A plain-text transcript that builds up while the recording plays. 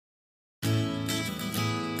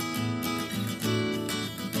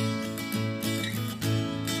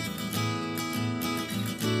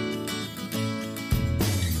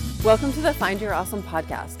Welcome to the Find Your Awesome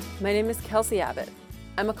podcast. My name is Kelsey Abbott.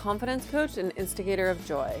 I'm a confidence coach and instigator of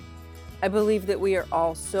joy. I believe that we are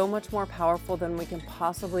all so much more powerful than we can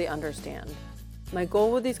possibly understand. My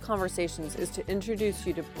goal with these conversations is to introduce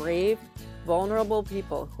you to brave, vulnerable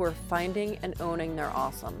people who are finding and owning their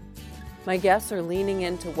awesome. My guests are leaning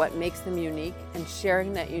into what makes them unique and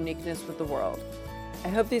sharing that uniqueness with the world. I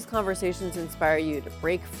hope these conversations inspire you to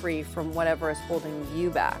break free from whatever is holding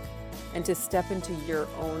you back and to step into your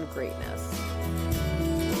own greatness.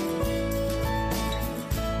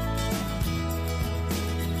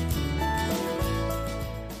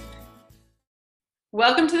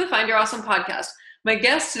 Welcome to the Find Your Awesome podcast. My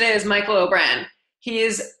guest today is Michael O'Brien. He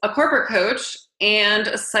is a corporate coach and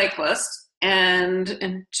a cyclist, and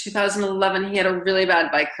in 2011 he had a really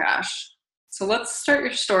bad bike crash. So let's start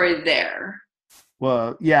your story there.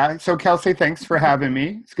 Well, yeah. So Kelsey, thanks for having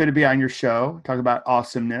me. It's good to be on your show, talk about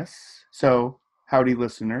awesomeness. So howdy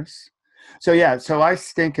listeners. So I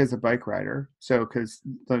stink as a bike rider. So because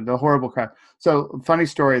the horrible crash. So funny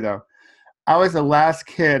story though. I was the last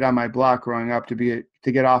kid on my block growing up to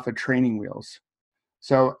get off of training wheels.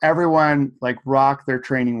 So everyone like rocked their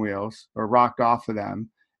training wheels or rocked off of them.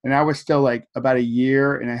 And I was still like about a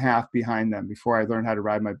year and a half behind them before I learned how to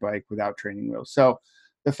ride my bike without training wheels. So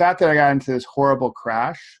the fact that I got into this horrible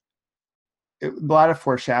crash, a lot of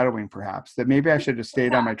foreshadowing perhaps, that maybe I should have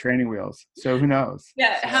stayed on my training wheels. So who knows?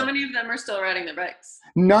 Yeah. So, how many of them are still riding their bikes?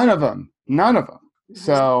 None of them. Mm-hmm.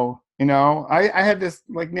 So, I had this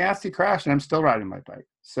like nasty crash and I'm still riding my bike.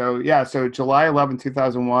 So July 11,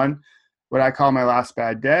 2001, what I call my last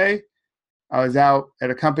bad day. I was out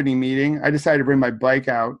at a company meeting. I decided to bring my bike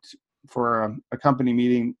out for a company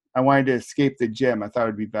meeting. I wanted to escape the gym. I thought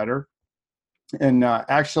it would be better. And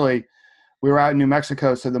actually, we were out in New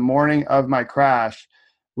Mexico. So the morning of my crash,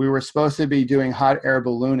 we were supposed to be doing hot air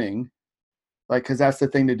ballooning, because that's the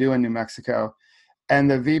thing to do in New Mexico. And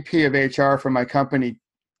the VP of HR for my company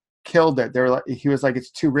killed it. He was like, it's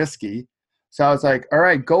too risky. So I was like, all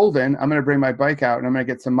right, golden, I'm going to bring my bike out and I'm going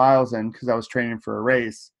to get some miles in because I was training for a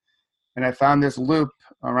race. And I found this loop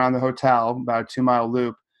around the hotel, about a 2-mile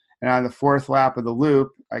loop. And on the fourth lap of the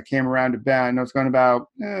loop, I came around a bend. I was going about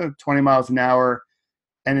 20 miles an hour.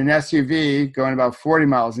 And an SUV going about 40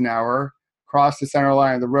 miles an hour crossed the center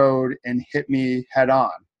line of the road and hit me head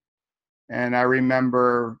on. And I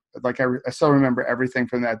remember, I still remember everything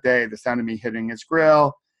from that day, the sound of me hitting his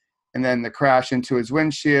grill, and then the crash into his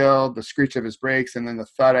windshield, the screech of his brakes, and then the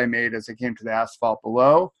thud I made as I came to the asphalt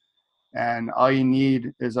below. And all you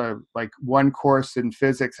need is one course in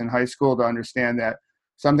physics in high school to understand that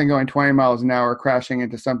something going 20 miles an hour crashing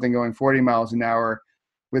into something going 40 miles an hour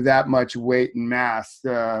with that much weight and mass,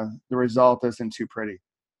 the result isn't too pretty.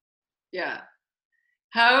 Yeah.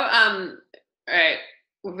 All right,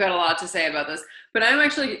 we've got a lot to say about this, but I'm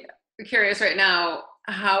actually curious right now,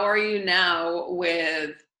 how are you now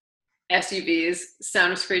with SUVs,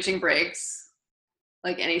 sound of screeching brakes,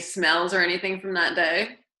 like any smells or anything from that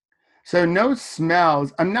day? So no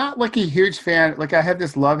smells. I'm not a huge fan. I have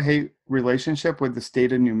this love-hate relationship with the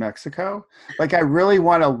state of New Mexico. I really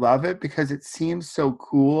want to love it because it seems so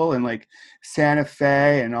cool and Santa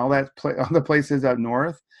Fe and all the places up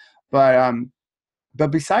north. But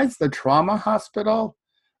besides the trauma hospital,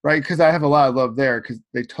 right? Because I have a lot of love there because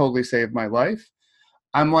they totally saved my life.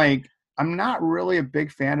 I'm not really a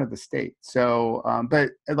big fan of the state. So, but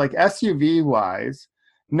SUV wise,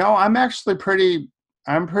 no, I'm actually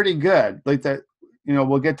I'm pretty good.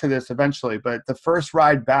 We'll get to this eventually, but the first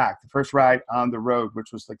ride on the road,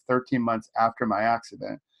 which was 13 months after my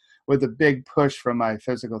accident, with a big push from my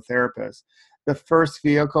physical therapist, the first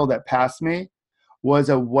vehicle that passed me was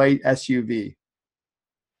a white SUV.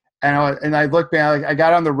 And I looked back, I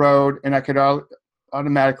got on the road and I could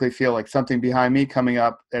automatically feel something behind me coming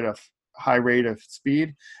up at a high rate of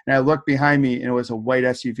speed. And I looked behind me and it was a white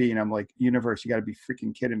SUV. And I'm like, universe, you got to be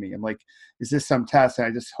freaking kidding me. I'm like, is this some test? And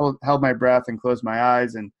I just held my breath and closed my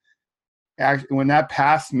eyes. And actually, when that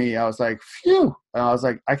passed me, I was like, phew. And I was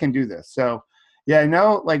like, I can do this. So yeah,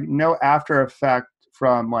 no after effect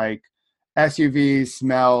from SUV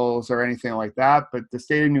smells or anything like that. But the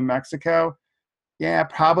state of New Mexico, yeah,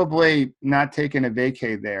 probably not taking a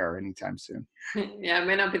vacay there anytime soon. Yeah, it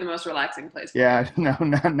may not be the most relaxing place. Yeah, no,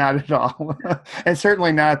 not at all. And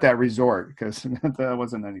certainly not at that resort because that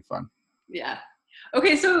wasn't any fun. Yeah.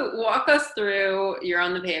 Okay, so walk us through, you're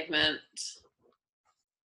on the pavement.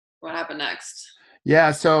 What happened next?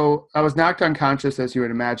 Yeah, so I was knocked unconscious, as you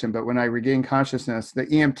would imagine, but when I regained consciousness, the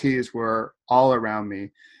EMTs were all around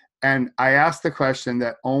me. And I asked the question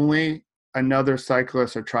that only another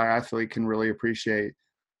cyclist or triathlete can really appreciate.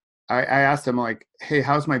 I asked them hey,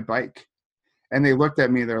 how's my bike? And they looked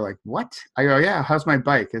at me, they're like, what? I go, yeah, how's my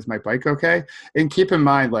bike? Is my bike okay? And keep in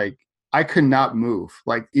mind, like, I could not move.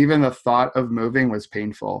 Like, even the thought of moving was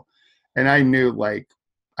painful. And I knew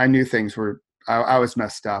things were, I was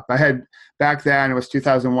messed up. I had, back then, it was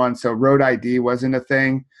 2001, so road ID wasn't a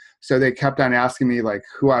thing. So they kept on asking me like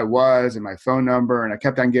who I was and my phone number, and I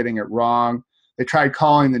kept on getting it wrong. They tried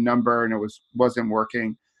calling the number and it wasn't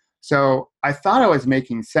working. So I thought I was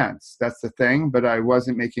making sense. That's the thing, but I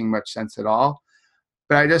wasn't making much sense at all.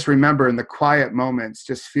 But I just remember in the quiet moments,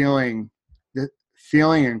 just feeling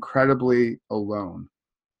incredibly alone.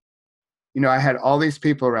 You know, I had all these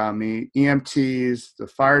people around me, EMTs, the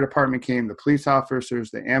fire department came, the police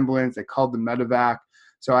officers, the ambulance, they called the medevac.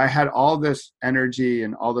 So I had all this energy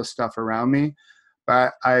and all this stuff around me,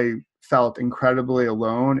 but I felt incredibly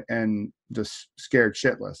alone and just scared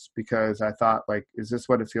shitless because I thought, like, is this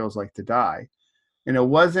what it feels like to die? And it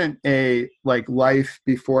wasn't a like life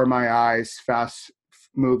before my eyes, fast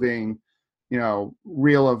moving, you know,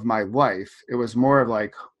 reel of my life. It was more of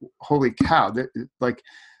like, holy cow, like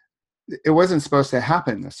it wasn't supposed to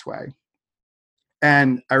happen this way.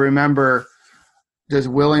 And I remember just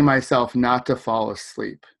willing myself not to fall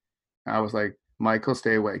asleep. I was like, Michael,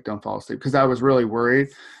 stay awake. Don't fall asleep. Because I was really worried,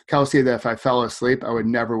 Kelsey, that if I fell asleep, I would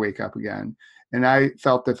never wake up again. And I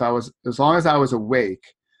felt that as long as I was awake,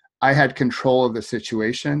 I had control of the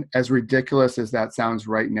situation, as ridiculous as that sounds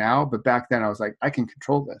right now. But back then I was like, I can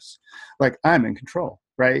control this. Like, I'm in control,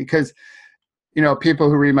 right? Because, you know, people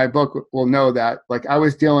who read my book will know that, like, I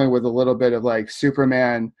was dealing with a little bit of like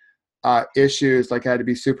Superman issues. Like, I had to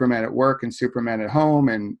be Superman at work and Superman at home.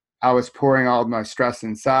 And I was pouring all of my stress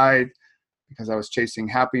inside because I was chasing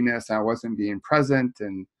happiness. And I wasn't being present.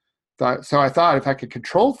 And so I thought if I could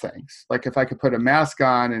control things, like if I could put a mask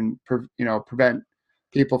on and, prevent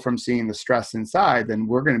people from seeing the stress inside, then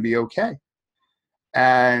we're going to be okay.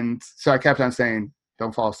 And so I kept on saying,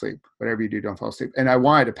 don't fall asleep. Whatever you do, don't fall asleep. And I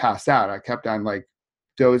wanted to pass out. I kept on like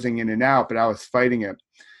dozing in and out, but I was fighting it.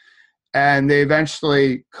 And they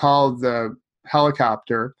eventually called the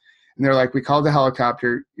helicopter, and they're like, we called the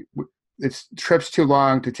helicopter. It's trip's too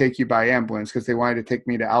long to take you by ambulance, because they wanted to take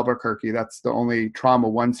me to Albuquerque. That's the only trauma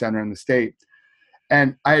one center in the state.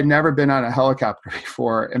 And I had never been on a helicopter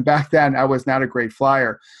before. And back then I was not a great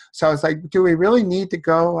flyer. So I was like, do we really need to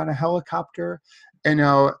go on a helicopter? You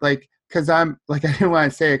know, like, cause I'm like, I didn't want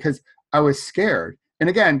to say it because I was scared. And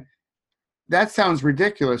again, that sounds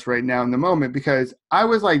ridiculous right now in the moment, because I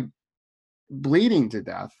was like bleeding to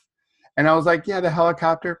death. And I was like, yeah, the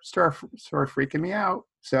helicopter started freaking me out.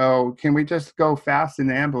 So can we just go fast in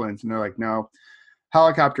the ambulance? And they're like, no.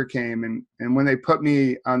 Helicopter came, and when they put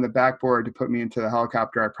me on the backboard to put me into the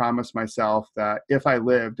helicopter, I promised myself that if I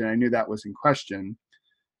lived, and I knew that was in question,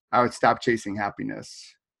 I would stop chasing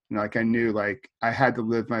happiness. You know, like I knew like I had to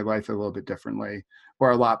live my life a little bit differently,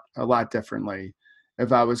 or a lot differently,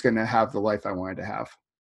 if I was going to have the life I wanted to have.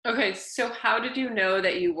 Okay, so how did you know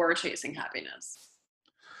that you were chasing happiness?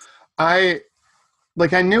 I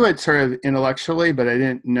knew it sort of intellectually, but I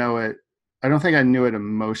didn't know it. I don't think I knew it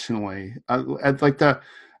emotionally.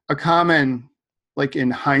 A common, like in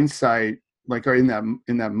hindsight, like, or in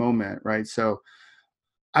that moment, right? So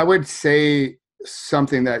I would say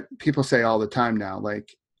something that people say all the time now,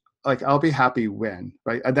 like I'll be happy when,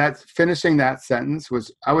 right? That finishing that sentence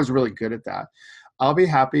I was really good at that. I'll be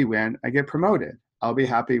happy when I get promoted. I'll be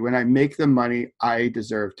happy when I make the money I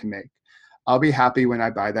deserve to make. I'll be happy when I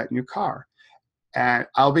buy that new car. And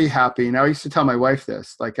I'll be happy. And I used to tell my wife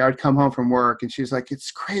this, like I would come home from work and she's like,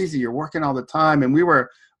 it's crazy. You're working all the time. And we were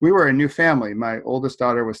a new family. My oldest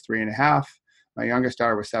daughter was 3.5. My youngest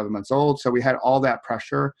daughter was 7 months old. So we had all that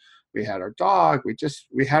pressure. We had our dog.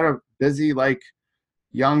 We had a busy, like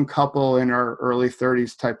young couple in our early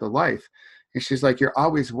 30s type of life. And she's like, you're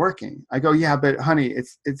always working. I go, yeah, but honey,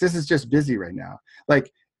 this is just busy right now.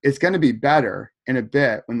 Like, it's going to be better in a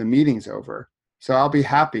bit when the meeting's over. So I'll be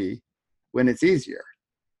happy when it's easier.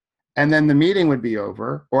 And then the meeting would be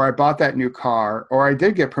over, or I bought that new car, or I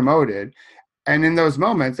did get promoted. And in those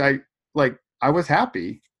moments, I was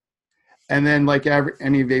happy. And then like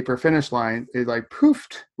any vapor finish line, it like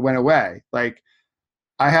poofed, went away. Like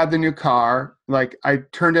I had the new car, like I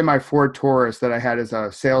turned in my Ford Taurus that I had as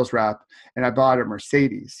a sales rep, and I bought a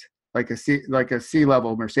Mercedes, like a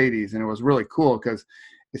C-level Mercedes. And it was really cool because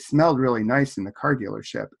it smelled really nice in the car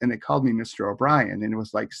dealership, and they called me Mr. O'Brien, and it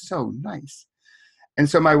was like so nice. And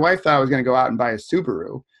so my wife thought I was going to go out and buy a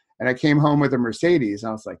Subaru, and I came home with a Mercedes, and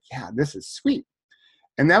I was like, yeah, this is sweet.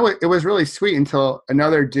 And it was really sweet until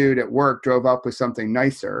another dude at work drove up with something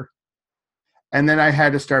nicer. And then I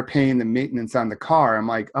had to start paying the maintenance on the car. I'm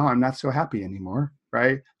like, oh, I'm not so happy anymore,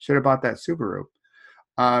 right? Should have bought that Subaru.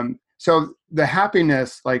 So the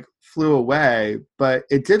happiness like flew away, but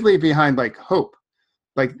it did leave behind like hope.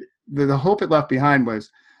 Like the hope it left behind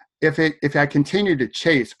was if I continue to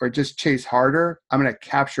chase or just chase harder, I'm going to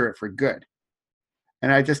capture it for good.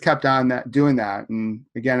 And I just kept on doing that. And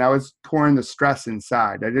again, I was pouring the stress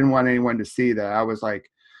inside. I didn't want anyone to see that I was like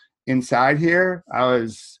inside here. I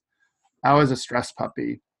was a stress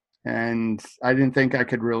puppy, and I didn't think I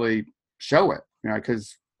could really show it,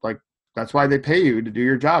 because like that's why they pay you to do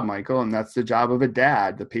your job, Michael, and that's the job of a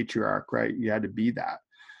dad, the patriarch, right? You had to be that.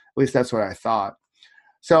 At least that's what I thought.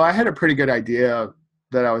 So I had a pretty good idea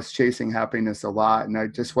that I was chasing happiness a lot, and I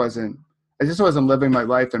just wasn't living my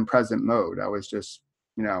life in present mode. I was just,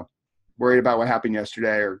 worried about what happened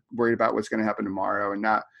yesterday or worried about what's going to happen tomorrow, and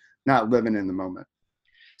not living in the moment.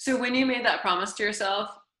 So when you made that promise to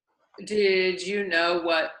yourself, did you know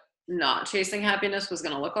what not chasing happiness was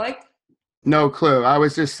going to look like? No clue. I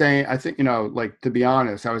was just saying, I think, like, to be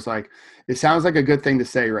honest, I was like, it sounds like a good thing to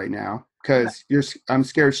say right now because I'm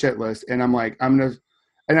scared shitless. And I'm like,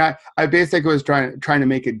 I basically was trying to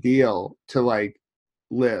make a deal to like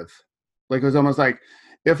live. Like, it was almost like,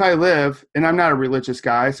 if I live, and I'm not a religious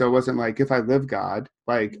guy, so it wasn't like, if I live God,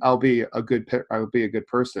 like I'll be a good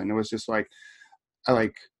person. It was just like,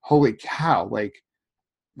 holy cow, like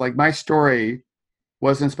my story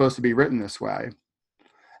wasn't supposed to be written this way.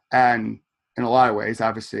 And in a lot of ways,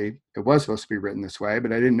 obviously it was supposed to be written this way,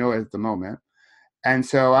 but I didn't know it at the moment. And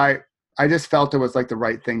so I just felt it was like the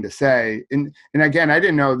right thing to say. And again, I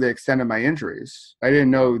didn't know the extent of my injuries. I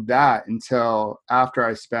didn't know that until after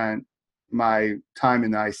I spent my time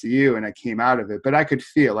in the ICU and I came out of it. But I could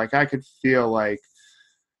feel like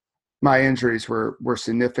my injuries were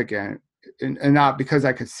significant, and not because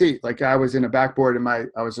I could see. Like, I was in a backboard and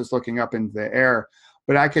I was just looking up into the air,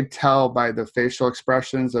 but I could tell by the facial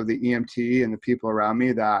expressions of the EMT and the people around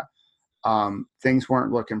me that things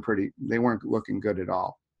weren't looking they weren't looking good at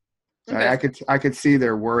all. Okay. I could see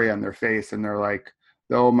their worry on their face, and they're like,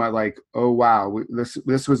 oh wow,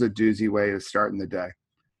 this was a doozy way of starting the day.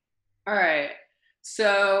 All right.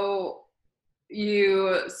 So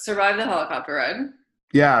you survived the helicopter ride?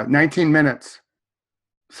 Yeah, 19 minutes.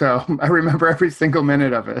 So I remember every single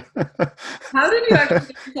minute of it. How did you actually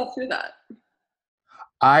get yourself through that?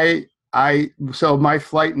 So my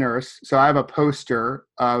flight nurse, so I have a poster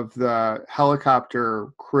of the helicopter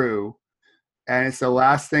crew, and it's the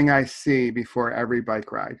last thing I see before every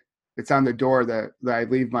bike ride. It's on the door that I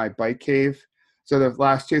leave my bike cave. So the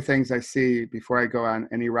last two things I see before I go on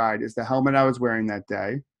any ride is the helmet I was wearing that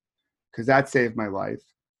day, because that saved my life,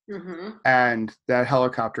 and that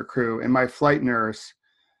helicopter crew. And my flight nurse,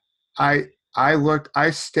 I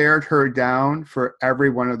stared her down for every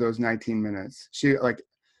one of those 19 minutes. She like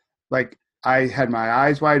I had my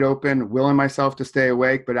eyes wide open, willing myself to stay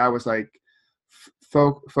awake, but I was like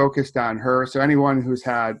focused on her. So anyone who's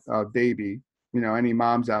had a baby, any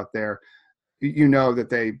moms out there, that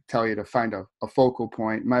they tell you to find a focal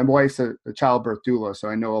point. My wife's a childbirth doula, so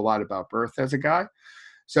I know a lot about birth as a guy.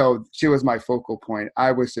 So she was my focal point.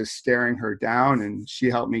 I was just staring her down, and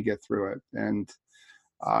she helped me get through it. And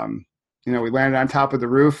we landed on top of the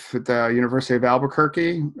roof at the University of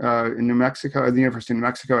Albuquerque in New Mexico, at the University of New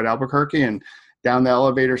Mexico at Albuquerque, and down the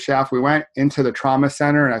elevator shaft we went into the trauma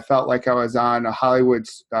center, and I felt like I was on a Hollywood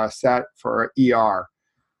set for ER,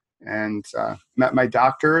 and met my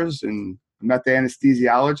doctors and met the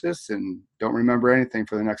anesthesiologists, and don't remember anything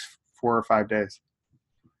for the next 4 or 5 days.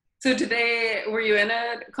 So were you in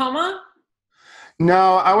a coma?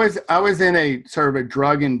 No, I was in a sort of a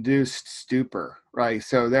drug-induced stupor, right?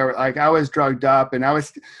 So I was drugged up, and I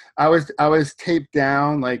was taped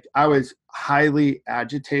down. Like, I was highly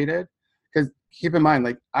agitated, because keep in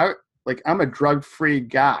mind, I'm a drug-free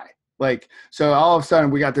guy. Like, so all of a sudden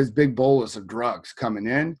we got this big bolus of drugs coming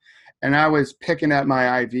in, and I was picking at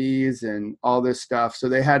my IVs and all this stuff. So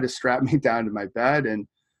they had to strap me down to my bed, and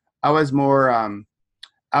I was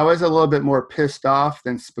I was a little bit more pissed off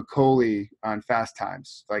than Spicoli on Fast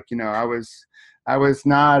Times. Like, I was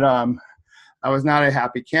not a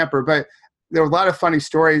happy camper, but there were a lot of funny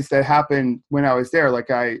stories that happened when I was there. Like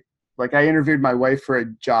I interviewed my wife for a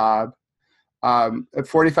job, a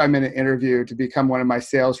 45-minute interview to become one of my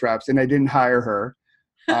sales reps, and I didn't hire her.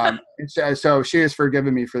 So she has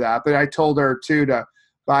forgiven me for that. But I told her too to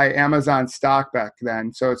buy Amazon stock back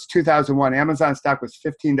then. So it's 2001. Amazon stock was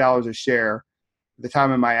 $15 a share at the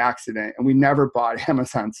time of my accident, and we never bought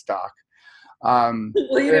Amazon stock. Well,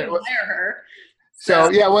 you didn't hire her. So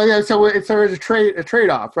it's sort of a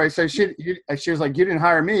trade-off, right? So she was like, you didn't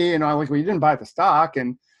hire me, and I'm like, well, you didn't buy the stock,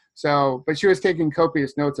 and so, but she was taking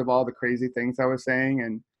copious notes of all the crazy things I was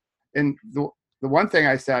saying, and the one thing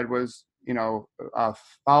I said was,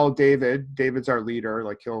 follow David. David's our leader.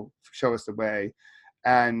 Like, he'll show us the way.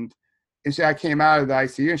 And so I came out of the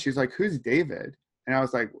ICU and she's like, who's David? And I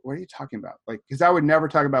was like, what are you talking about? Like, cause I would never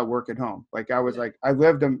talk about work at home. Like, I was like, I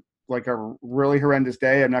lived a really horrendous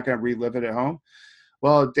day. I'm not going to relive it at home.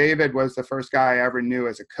 Well, David was the first guy I ever knew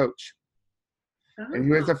as a coach. And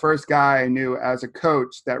he was the first guy I knew as a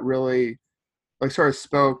coach that really like sort of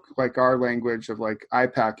spoke like our language of like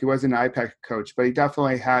IPAC. He wasn't an IPAC coach, but he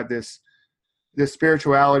definitely had this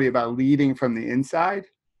spirituality about leading from the inside.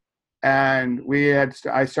 And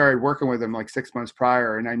I started working with him like 6 months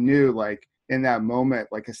prior. And I knew like in that moment,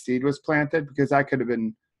 like a seed was planted, because I could have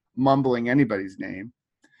been mumbling anybody's name.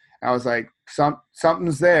 I was like,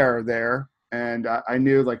 something's there. And I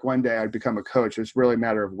knew like one day I'd become a coach. It was really a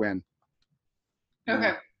matter of when.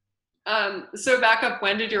 Okay. So back up,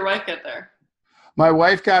 when did your wife get there? My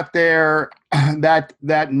wife got there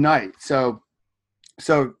that night. So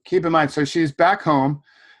keep in mind, so she's back home.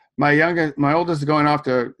 My oldest is going off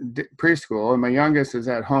to preschool, and my youngest is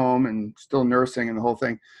at home and still nursing and the whole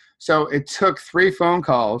thing. So it took 3 phone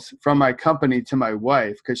calls from my company to my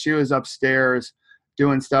wife, because she was upstairs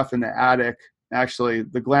doing stuff in the attic. Actually,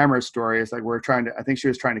 the glamorous story is like I think she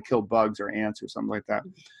was trying to kill bugs or ants or something like that.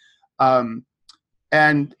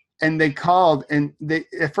 And they called, and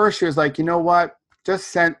at first she was like, you know what,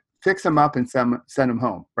 just fix them up and send them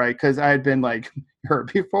home, right? Because I had been like her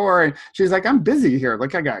before, and she's like, I'm busy here.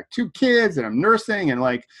 Like, I got 2 kids and I'm nursing, and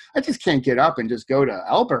like, I just can't get up and just go to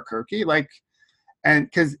Albuquerque. Like, and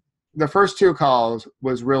because the first 2 calls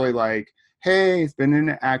was really like, hey, he's been in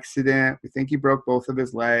an accident. We think he broke both of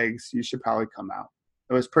his legs. You should probably come out.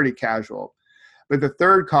 It was pretty casual. But the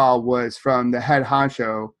third call was from the head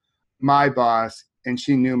honcho, my boss, and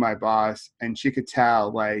she knew my boss, and she could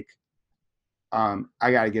tell like,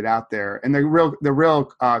 I got to get out there. And the real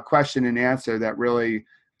question and answer that really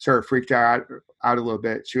sort of freaked her out a little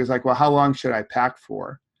bit. She was like, well, how long should I pack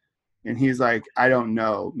for? And he's like, I don't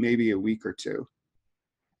know, maybe a week or 2.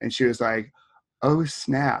 And she was like, oh,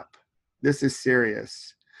 snap. This is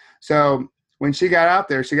serious. So when she got out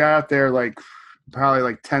there like probably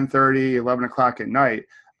like 10:30, 11 o'clock at night.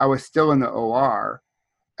 I was still in the OR.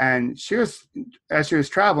 And as she was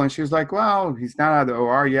traveling, she was like, well, he's not out of the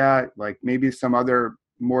OR yet. Like, maybe some other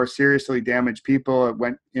more seriously damaged people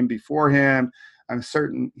went in before him. I'm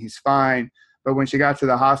certain he's fine. But when she got to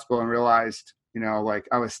the hospital and realized, like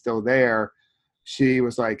I was still there, she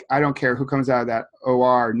was like, I don't care who comes out of that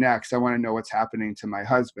OR next. I want to know what's happening to my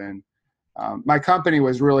husband. My company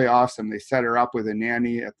was really awesome. They set her up with a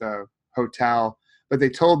nanny at the hotel. But they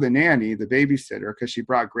told the nanny, the babysitter, because she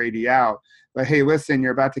brought Grady out, but hey, listen,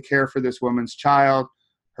 you're about to care for this woman's child.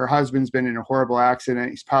 Her husband's been in a horrible accident.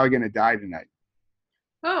 He's probably going to die tonight.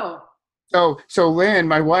 Oh. So Lynn,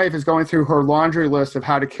 my wife, is going through her laundry list of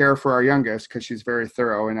how to care for our youngest, because she's very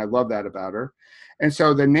thorough, and I love that about her. And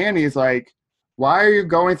so the nanny is like, why are you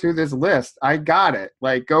going through this list? I got it.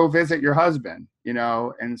 Like, go visit your husband,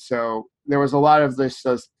 And so there was a lot of this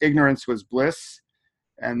ignorance was bliss.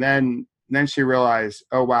 And then she realized,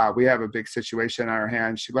 oh, wow, we have a big situation on our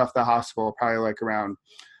hands. She left the hospital probably like around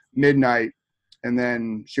midnight. And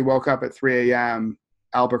then she woke up at 3 a.m.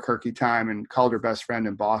 Albuquerque time and called her best friend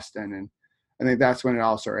in Boston. And I think that's when it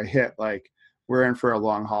all sort of hit, like, we're in for a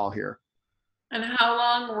long haul here. And how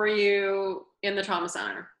long were you in the trauma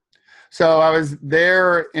center? So I was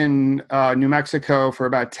there in New Mexico for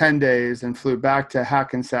about 10 days and flew back to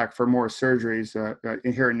Hackensack for more surgeries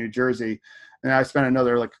here in New Jersey. And I spent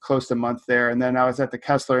another like close to a month there. And then I was at the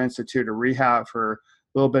Kessler Institute of Rehab for a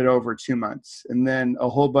little bit over 2 months. And then a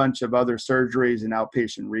whole bunch of other surgeries and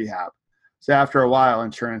outpatient rehab. So after a while,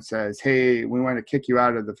 insurance says, hey, we want to kick you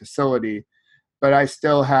out of the facility. But I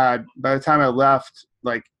still had, by the time I left,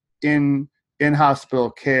 like in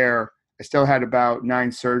hospital care, I still had about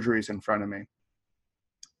 9 surgeries in front of me.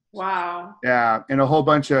 Wow. Yeah. And a whole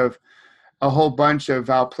bunch of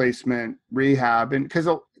outplacement rehab. And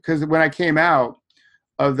because when I came out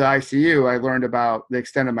of the ICU, I learned about the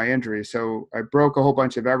extent of my injury. So I broke a whole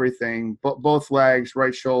bunch of everything, both legs,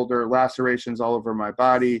 right shoulder, lacerations all over my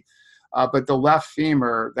body. But the left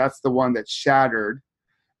femur, that's the one that shattered.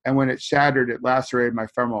 And when it shattered, it lacerated my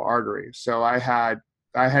femoral artery. So I had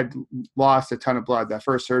lost a ton of blood. That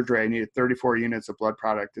first surgery, I needed 34 units of blood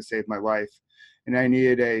product to save my life. And I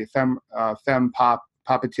needed a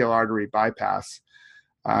popliteal artery bypass.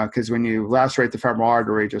 Because when you lacerate the femoral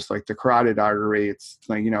artery, just like the carotid artery, it's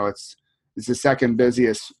like, it's the second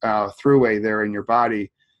busiest throughway there in your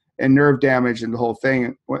body, and nerve damage and the whole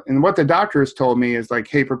thing. And what the doctors told me is like,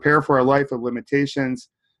 hey, prepare for a life of limitations,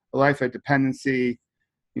 a life of dependency.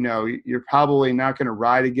 you're probably not going to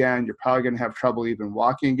ride again. You're probably going to have trouble even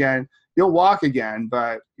walking again. You'll walk again,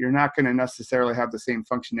 but you're not going to necessarily have the same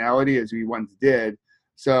functionality as we once did.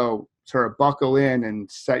 So sort of buckle in and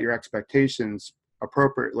set your expectations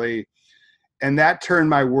appropriately. And that turned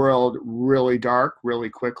my world really dark really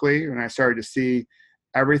quickly. And I started to see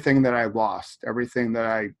everything that I lost, everything that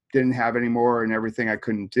I didn't have anymore, and everything I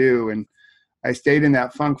couldn't do. And I stayed in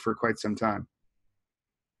that funk for quite some time.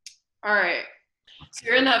 All right. So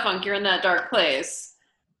you're in that funk, you're in that dark place.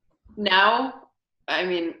 Now, I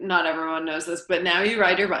mean, not everyone knows this, but now you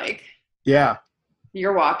ride your bike. Yeah.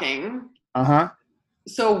 You're walking. Uh-huh.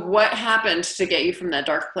 So what happened to get you from that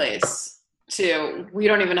dark place to, we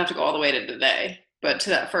don't even have to go all the way to today, but to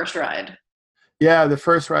that first ride? Yeah, the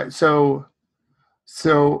first ride. So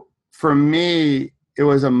for me, it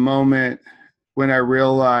was a moment when I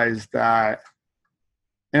realized that,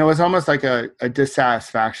 and it was almost like a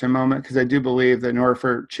dissatisfaction moment, because I do believe that in order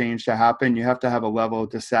for change to happen, you have to have a level of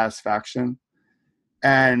dissatisfaction.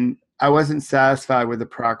 And I wasn't satisfied with the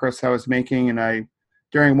progress I was making. And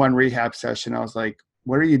during one rehab session, I was like,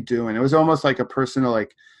 what are you doing? It was almost like a personal,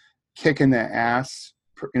 like, kick in the ass,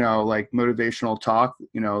 like motivational talk,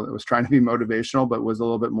 it was trying to be motivational, but was a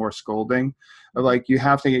little bit more scolding of like, you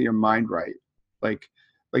have to get your mind right. Like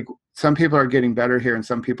some people are getting better here and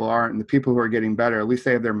some people aren't. And the people who are getting better, at least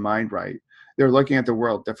they have their mind right. They're looking at the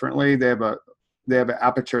world differently. They have an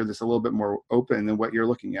aperture that's a little bit more open than what you're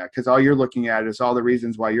looking at. Cause all you're looking at is all the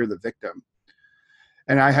reasons why you're the victim.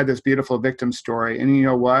 And I had this beautiful victim story. And you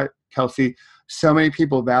know what, Kelsey, so many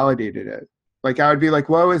people validated it. Like I would be like,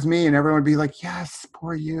 woe is me. And everyone would be like, yes,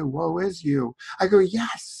 poor you. Woe is you. I go,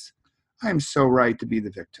 yes, I'm so right to be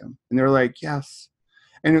the victim. And they're like, yes.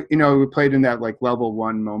 And, we played in that like level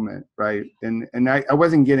one moment. Right. And I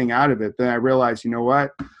wasn't getting out of it. Then I realized, you know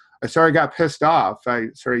what? I sort of got pissed off. I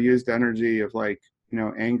sort of used the energy of like,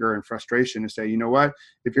 anger and frustration to say, you know what?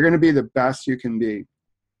 If you're going to be the best you can be,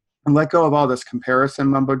 and let go of all this comparison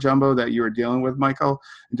mumbo jumbo that you were dealing with, Michael,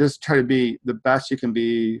 and just try to be the best you can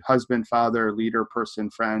be, husband, father, leader,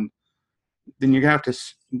 person, friend, then you're going to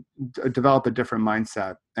have to develop a different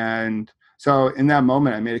mindset. And so in that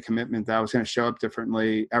moment, I made a commitment that I was going to show up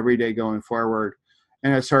differently every day going forward.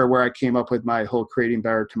 And it's sort of where I came up with my whole creating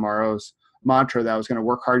better tomorrows mantra, that I was going to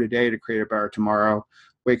work hard today to create a better tomorrow,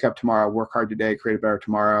 wake up tomorrow, work hard today, create a better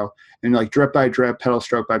tomorrow. And like drip by drip, pedal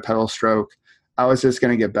stroke by pedal stroke, I was just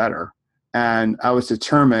going to get better. And I was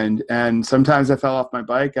determined. And sometimes I fell off my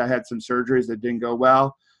bike. I had some surgeries that didn't go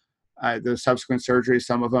well. The subsequent surgeries,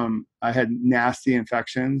 some of them, I had nasty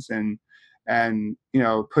infections and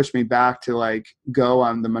pushed me back to like go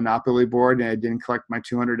on the Monopoly board, and I didn't collect my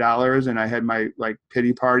 $200, and I had my like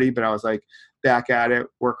pity party, but I was like back at it,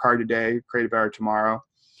 work hard today, create a better tomorrow.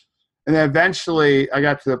 And then eventually I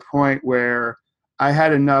got to the point where I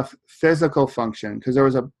had enough physical function, because there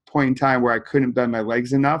was a point in time where I couldn't bend my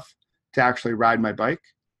legs enough to actually ride my bike.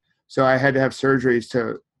 So I had to have surgeries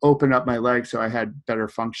to open up my legs so I had better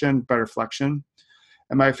function, better flexion.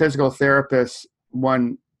 And my physical therapist,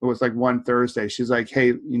 it was like one Thursday, she's like, hey,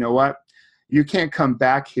 you know what? You can't come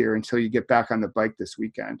back here until you get back on the bike this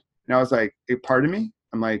weekend. And I was like, hey, pardon me?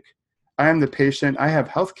 I'm like, I am the patient. I have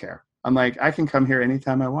health care. I'm like, I can come here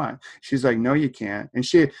anytime I want. She's like, no, you can't. And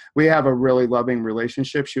we have a really loving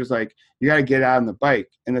relationship. She was like, you got to get out on the bike.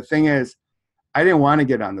 And the thing is, I didn't want to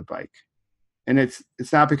get on the bike. And it's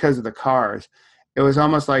not because of the cars. It was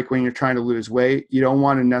almost like when you're trying to lose weight, you don't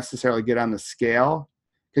want to necessarily get on the scale,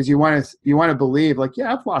 because you want to believe like,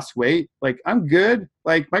 yeah, I've lost weight. Like I'm good.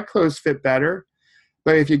 Like my clothes fit better.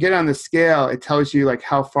 But if you get on the scale, it tells you like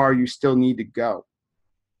how far you still need to go.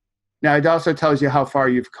 Now, it also tells you how far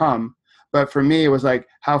you've come. But for me, it was like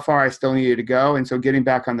how far I still needed to go. And so getting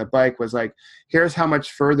back on the bike was like, here's how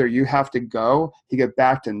much further you have to go to get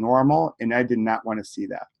back to normal. And I did not want to see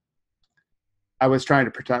that. I was trying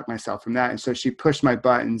to protect myself from that. And so she pushed my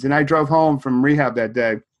buttons. And I drove home from rehab that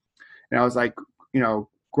day. And I was like,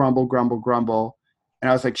 grumble, grumble, grumble. And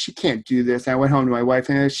I was like, she can't do this. And I went home to my wife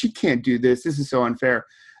and I said, she can't do this. This is so unfair.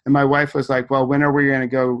 And my wife was like, well, when are we going to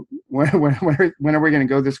go? When are we going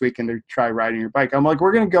to go this weekend to try riding your bike? I'm like,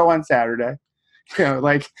 we're going to go on Saturday. So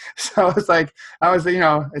I was like, I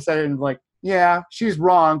said, like, yeah, she's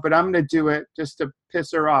wrong, but I'm going to do it just to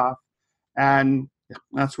piss her off. And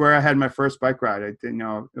that's where I had my first bike ride.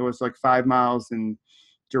 It was like 5 miles in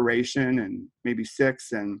duration and maybe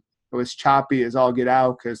 6. And it was choppy as all get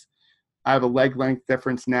out because I have a leg length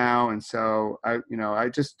difference now. And so I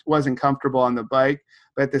just wasn't comfortable on the bike,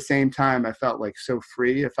 but at the same time, I felt like so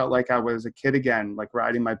free. It felt like I was a kid again, like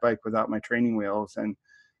riding my bike without my training wheels. And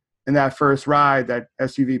in that first ride, that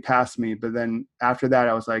SUV passed me. But then after that,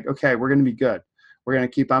 I was like, okay, we're going to be good. we're going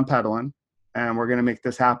to keep on pedaling and we're going to make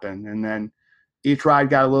this happen. And then each ride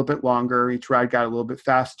got a little bit longer. Each ride got a little bit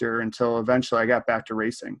faster until eventually I got back to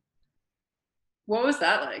racing. What was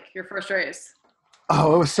that like, your first race?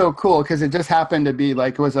 Oh, it was so cool because it just happened to be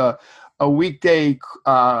like, it was a weekday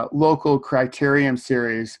local criterium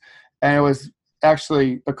series. And it was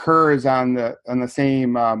actually occurs on the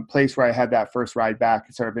same place where I had that first ride back.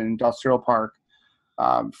 It's sort of an industrial park,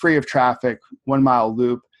 free of traffic, 1 mile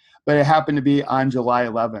loop. But it happened to be on July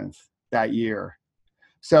 11th that year.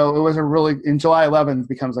 So it was in July 11th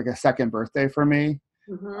becomes like a second birthday for me,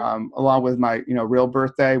 along with my, real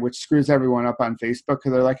birthday, which screws everyone up on Facebook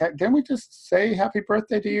because they're like, hey, didn't we just say happy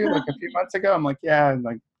birthday to you like a few months ago? I'm like, yeah,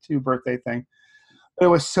 like 2 birthday thing. But it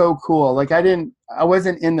was so cool. Like I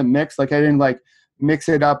wasn't in the mix. Like I didn't like mix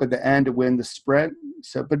it up at the end to win the sprint.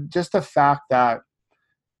 So, but just the fact that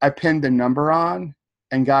I pinned the number on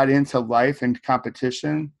and got into life and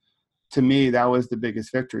competition, to me, that was the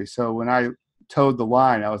biggest victory. So when I towed the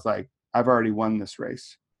line, I was like, I've already won this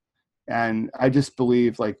race. And I just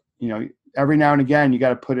believe like, every now and again, you got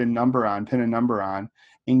to pin a number on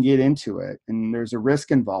and get into it. And there's a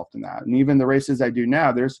risk involved in that. And even the races I do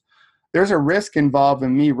now, there's a risk involved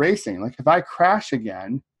in me racing. Like if I crash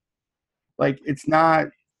again, like it's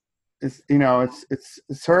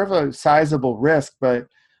sort of a sizable risk, but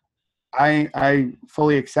I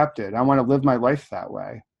fully accept it. I want to live my life that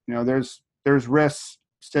way. There's risks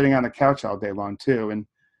sitting on the couch all day long too. And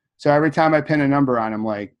so every time I pin a number on, I'm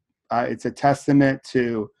like, it's a testament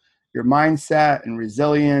to your mindset and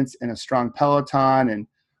resilience and a strong Peloton and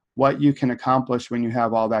what you can accomplish when you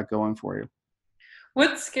have all that going for you.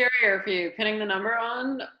 What's scarier for you, pinning the number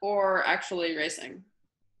on or actually racing?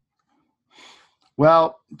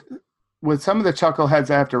 Well, with some of the chuckleheads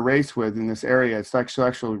I have to race with in this area, it's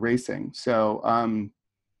actually racing. So,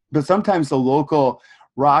 but sometimes the local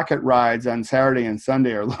rocket rides on Saturday and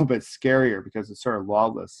Sunday are a little bit scarier because it's sort of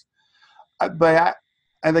lawless. But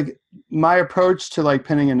I think my approach to like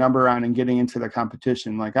pinning a number on and getting into the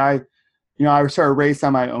competition, like I sort of race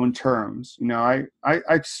on my own terms. I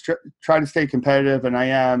try to stay competitive, and I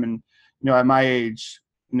am. And at my age,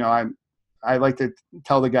 I like to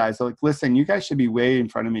tell the guys, like, listen, you guys should be way in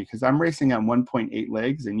front of me because I'm racing on 1.8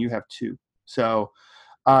 legs and you have 2. So,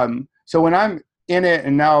 so when I'm in it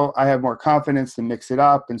and now I have more confidence to mix it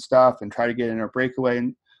up and stuff and try to get in a breakaway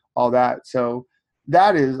and all that. So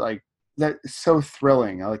that is like, that's so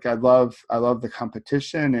thrilling. Like I love the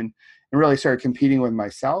competition and really started competing with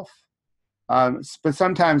myself. But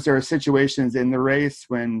sometimes there are situations in the race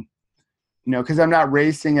when, because I'm not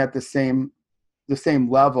racing at the same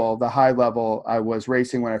level, the high level I was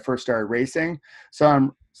racing when I first started racing.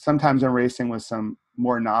 So sometimes I'm racing with some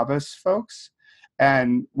more novice folks,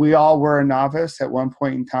 and we all were a novice at one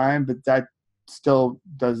point in time, but that still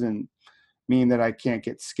doesn't mean that I can't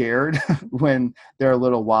get scared when they're a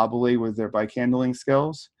little wobbly with their bike handling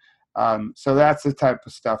skills. So that's the type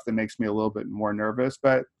of stuff that makes me a little bit more nervous,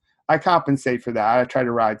 but I compensate for that. I try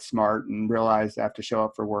to ride smart and realize I have to show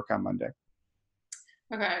up for work on Monday.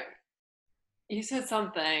 Okay. You said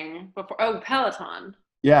something before. Oh, Peloton.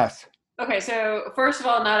 Yes. Okay, so first of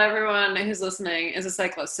all, not everyone who's listening is a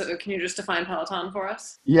cyclist. So can you just define Peloton for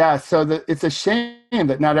us? Yeah, so it's a shame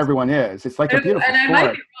that not everyone is. It's like a beautiful sport. And I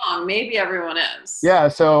might be wrong. Maybe everyone is. Yeah,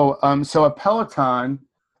 so a Peloton,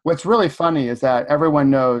 what's really funny is that everyone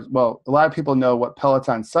knows, well, a lot of people know what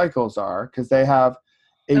Peloton cycles are because they have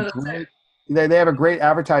they have a great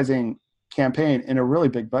advertising campaign and a really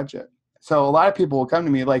big budget. So a lot of people will come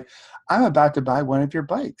to me like, I'm about to buy one of your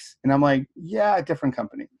bikes. And I'm like, yeah, a different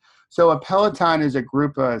company. So a Peloton is a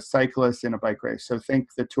group of cyclists in a bike race. So think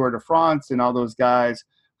the Tour de France and all those guys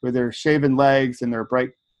with their shaven legs and their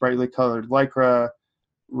brightly colored Lycra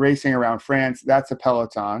racing around France. That's a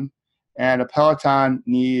Peloton. And a Peloton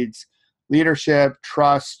needs leadership,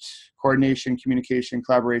 trust, coordination, communication,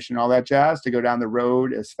 collaboration, all that jazz to go down the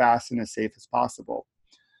road as fast and as safe as possible.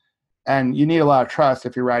 And you need a lot of trust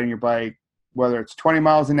if you're riding your bike, whether it's 20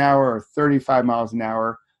 miles an hour or 35 miles an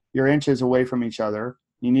hour, you're inches away from each other.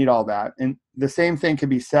 You need all that. And the same thing can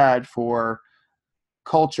be said for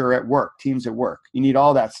culture at work, teams at work. You need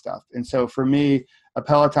all that stuff. And so for me, a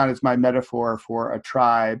Peloton is my metaphor for a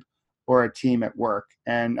tribe or a team at work.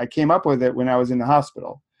 And I came up with it when I was in the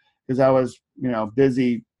hospital because I was,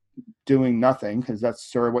 busy doing nothing because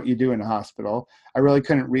that's sort of what you do in a hospital. I really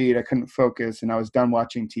couldn't read. I couldn't focus. And I was done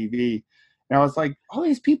watching TV. And I was like, all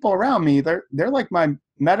these people around me, they're like my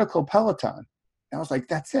medical Peloton. And I was like,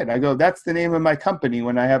 that's it. I go, that's the name of my company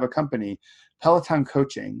when I have a company, Peloton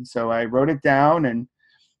Coaching. So I wrote it down and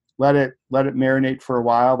let it marinate for a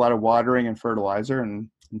while, a lot of watering and fertilizer. And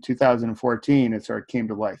in 2014, it sort of came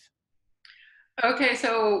to life. Okay,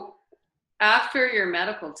 so after your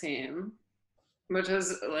medical team, which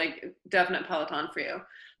is like definite Peloton for you,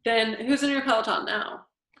 then who's in your Peloton now?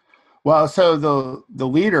 Well, so the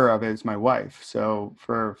leader of it is my wife. So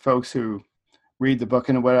for folks who read the book,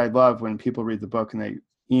 and what I love when people read the book and they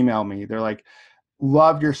email me, they're like,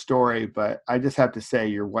 "Love your story, but I just have to say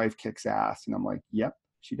your wife kicks ass." And I'm like, "Yep,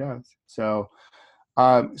 she does." So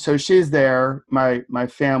she's there, my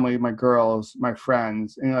family, my girls, my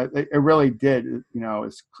friends, and it really did.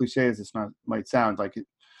 As cliche as this might sound, like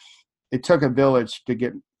it took a village to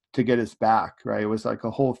get us back, right? It was like a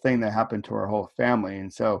whole thing that happened to our whole family,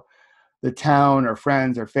 and so the town, our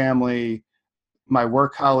friends, our family, my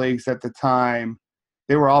work colleagues at the time,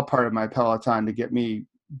 they were all part of my Peloton to get me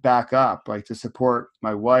back up, like to support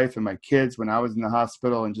my wife and my kids when I was in the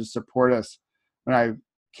hospital, and just support us when I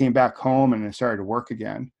came back home and I started to work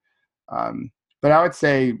again. Um, but I would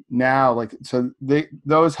say now, like, so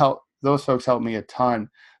those folks helped me a ton.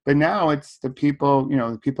 But now it's the people,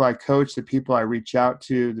 the people I coach, the people I reach out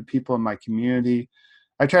to, the people in my community.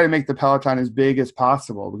 I try to make the Peloton as big as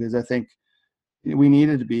possible because I think we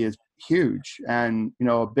needed to be as huge, and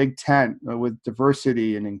a big tent with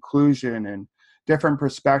diversity and inclusion and different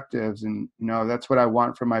perspectives. And that's what I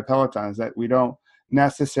want from my Peloton, is that we don't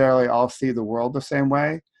necessarily all see the world the same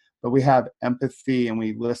way, but we have empathy and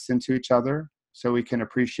we listen to each other, so we can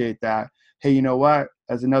appreciate that, hey, you know what,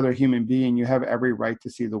 as another human being, you have every right to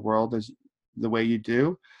see the world as the way you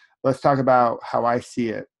do. Let's talk about how I see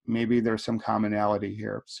it. Maybe there's some commonality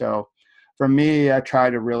here. So for me, I try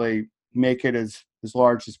to really make it as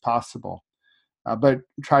large as possible, but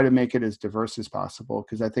try to make it as diverse as possible,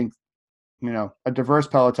 because I think a diverse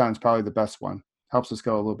Peloton is probably the best one. Helps us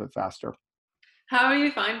go a little bit faster. How do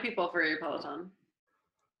you find people for your Peloton?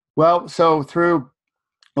 Well, so through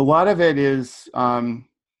a lot of it is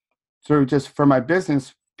through just for my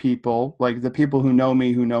business people, like the people who know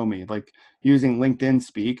me, like using LinkedIn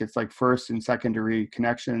speak. It's like first and secondary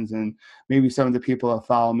connections, and maybe some of the people that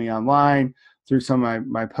follow me online through some of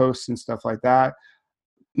my posts and stuff like that.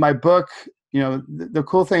 My book, the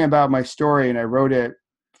cool thing about my story, and I wrote it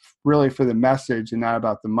really for the message and not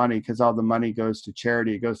about the money, because all the money goes to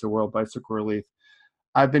charity. It goes to World Bicycle Relief.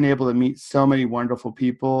 I've been able to meet so many wonderful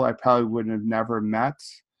people I probably wouldn't have never met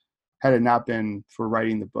had it not been for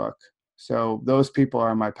writing the book. So those people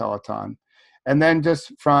are my Peloton. And then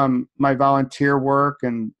just from my volunteer work,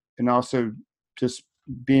 and also just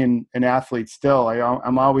being an athlete still,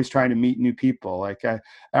 I'm always trying to meet new people. Like I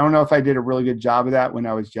don't know if I did a really good job of that when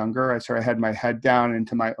I was younger. I sort of had my head down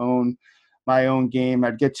into my own game.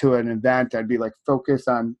 I'd get to an event, I'd be like focused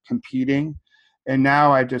on competing. And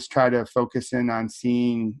now I just try to focus in on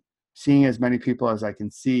seeing as many people as I can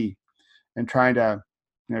see, and trying to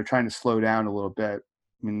slow down a little bit,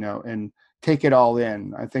 and take it all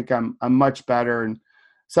in. I think I'm much better, and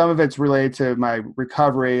some of it's related to my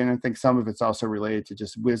recovery, and I think some of it's also related to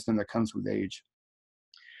just wisdom that comes with age.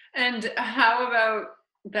 And how about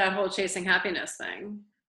that whole chasing happiness thing?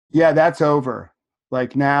 Yeah, that's over.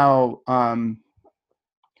 Like now,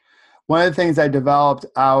 one of the things I developed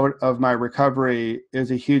out of my recovery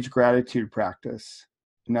is a huge gratitude practice.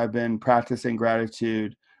 And I've been practicing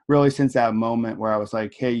gratitude really since that moment where I was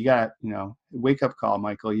like, hey, you got, wake up call,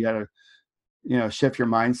 Michael. You got to, shift your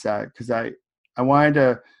mindset, because I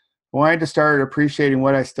wanted to start appreciating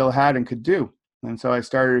what I still had and could do. And so I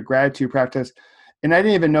started a gratitude practice, and I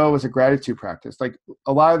didn't even know it was a gratitude practice. Like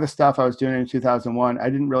a lot of the stuff I was doing in 2001, I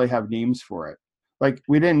didn't really have names for it. Like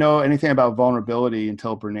we didn't know anything about vulnerability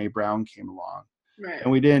until Brene Brown came along. Right.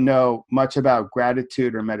 And we didn't know much about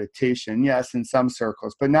gratitude or meditation. Yes, in some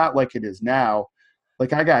circles, but not like it is now.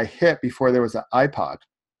 Like I got hit before there was an iPod.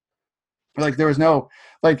 Like there was no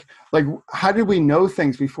like how did we know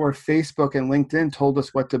things before Facebook and LinkedIn told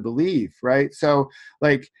us what to believe, right? So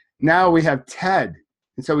like now we have TED.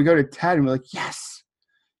 And so we go to TED and we're like,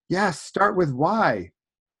 yes, start with why.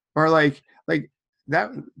 Or like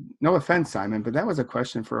that, no offense, Simon, but that was a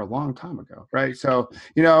question for a long time ago, right? So,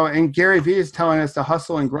 and Gary Vee is telling us to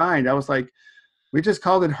hustle and grind. I was like, we just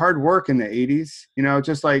called it hard work in the 80s,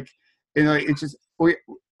 just like, it's just,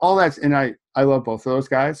 all that's, and I love both of those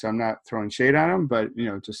guys, so I'm not throwing shade on them, but,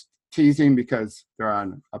 just teasing because they're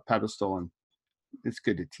on a pedestal, and it's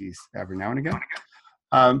good to tease every now and again.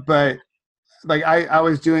 But like, I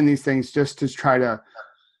was doing these things just to try to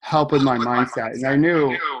help with my mindset. And I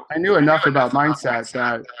knew enough about mindset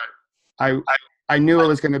that I I knew it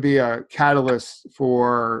was going to be a catalyst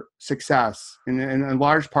for success. And in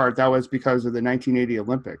large part, that was because of the 1980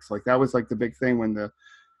 Olympics. Like that was like the big thing when the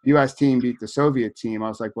US team beat the Soviet team. I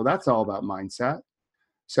was like, well, that's all about mindset.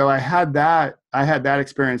 So I had that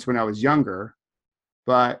experience when I was younger,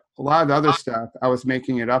 But a lot of the other stuff, I was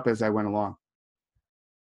making it up as I went along.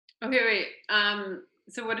 Okay, wait.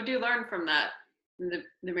 So what did you learn from that? The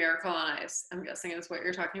Miracle on Ice, I'm guessing is what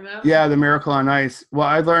you're talking about. Yeah, the Miracle on Ice. Well,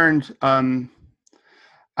 I learned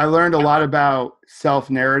a lot about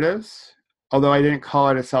self-narratives, although I didn't call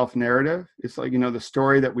it a self-narrative. It's like, the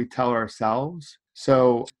story that we tell ourselves.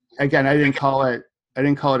 So again, I didn't call it a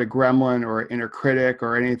gremlin or inner critic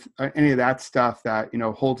or any of that stuff that,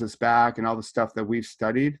 holds us back and all the stuff that we've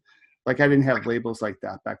studied. Like I didn't have labels like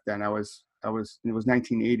that back then. It was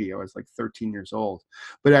 1980. I was like 13 years old,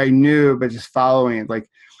 but I knew, but just following it, like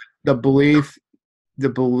the belief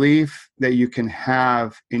that you can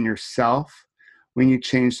have in yourself when you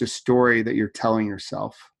change the story that you're telling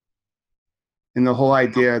yourself. And the whole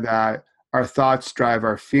idea that our thoughts drive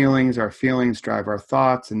our feelings drive our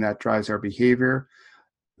thoughts, and that drives our behavior.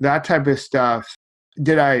 That type of stuff.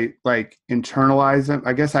 Did I like internalize them?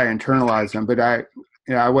 I guess I internalized them, but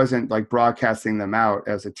I wasn't like broadcasting them out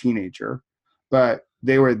as a teenager, but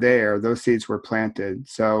they were there. Those seeds were planted.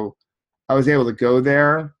 So I was able to go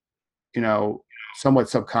there, somewhat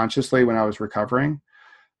subconsciously when I was recovering.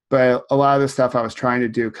 But a lot of the stuff I was trying to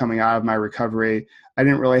do coming out of my recovery, I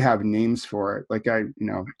didn't really have names for it. Like I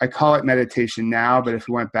call it meditation now, but if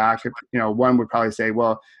we went back, one would probably say,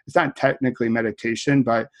 well, it's not technically meditation,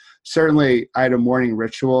 but certainly I had a morning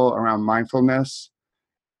ritual around mindfulness.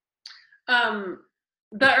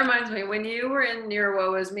 That reminds me, when you were in your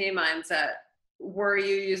woe is me mindset, were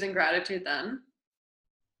you using gratitude then?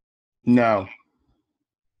 No,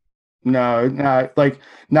 not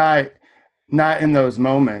in those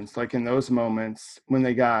moments. Like in those moments when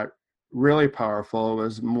they got really powerful, it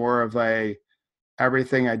was more of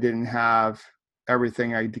everything I didn't have,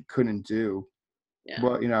 everything I couldn't do. Yeah.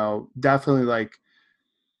 Well, definitely like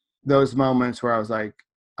those moments where I was like,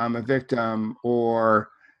 I'm a victim, or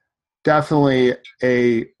definitely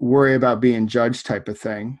a worry about being judged type of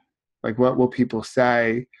thing. Like, what will people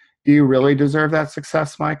say? Do you really deserve that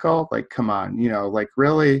success, Michael? Like, come on, like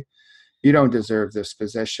really, you don't deserve this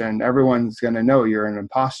position. Everyone's going to know you're an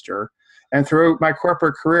imposter. And through my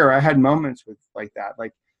corporate career, I had moments with like that.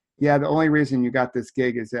 Like, yeah, the only reason you got this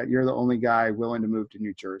gig is that you're the only guy willing to move to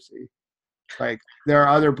New Jersey. Like, there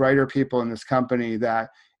are other brighter people in this company that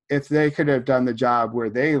if they could have done the job where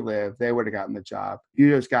they live, they would have gotten the job. You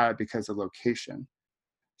just got it because of location.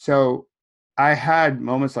 So I had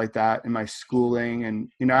moments like that in my schooling. And,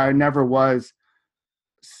 I never was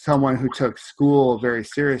someone who took school very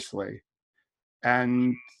seriously.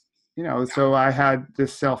 And, so I had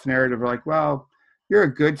this self-narrative like, well, you're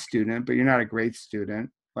a good student, but you're not a great student.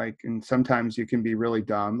 Like, and sometimes you can be really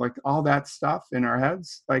dumb, like all that stuff in our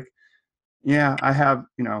heads. Like, yeah, I have,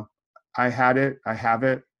 I had it, I have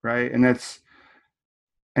it. Right. And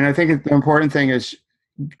I think the important thing is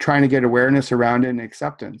trying to get awareness around it and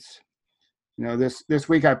acceptance. This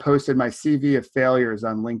week I posted my CV of failures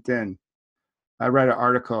on LinkedIn. I read an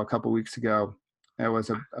article a couple weeks ago. It was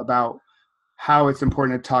about how it's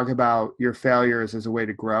important to talk about your failures as a way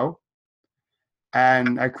to grow.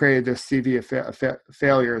 And I created this CV of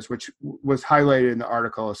failures, which was highlighted in the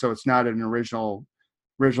article. So it's not an original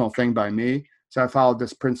thing by me. So I followed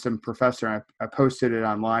this Princeton professor, and I posted it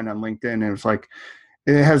online on LinkedIn, and it was like,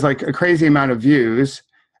 it has like a crazy amount of views,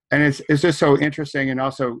 and it's just so interesting. And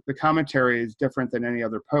also the commentary is different than any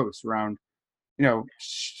other post around,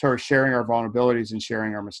 sort of sharing our vulnerabilities and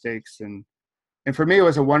sharing our mistakes. And for me, it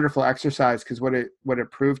was a wonderful exercise because what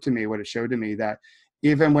it proved to me, what it showed to me, that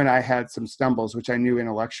even when I had some stumbles, which I knew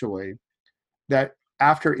intellectually, that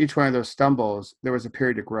after each one of those stumbles, there was a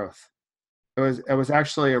period of growth. It was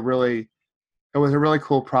actually a really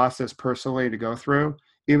cool process personally to go through,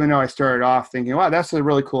 even though I started off thinking, wow, that's a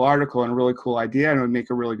really cool article and a really cool idea and it would make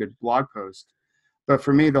a really good blog post. But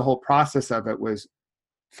for me, the whole process of it was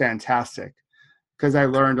fantastic because I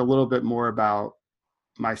learned a little bit more about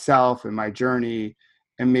myself and my journey,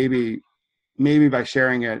 and maybe by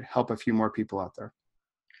sharing it, help a few more people out there.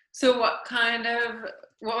 So what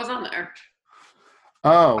was on there?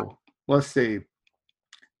 Oh, let's see.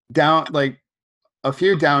 A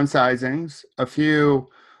few downsizings, a few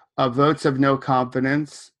votes of no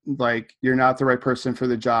confidence, like you're not the right person for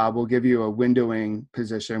the job. We'll give you a windowing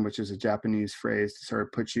position, which is a Japanese phrase to sort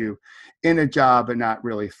of put you in a job and not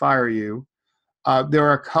really fire you. There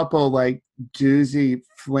are a couple like doozy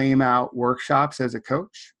flame out workshops as a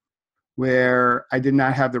coach where I did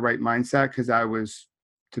not have the right mindset because I was,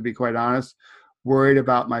 to be quite honest, worried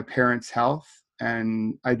about my parents' health,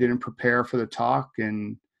 and I didn't prepare for the talk,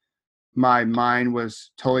 and my mind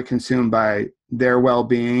was totally consumed by their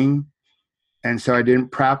well-being. And so I didn't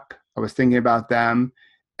prep. I was thinking about them.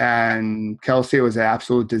 And Kelsey, it was an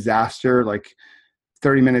absolute disaster. Like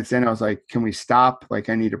 30 minutes in, I was like, can we stop? Like,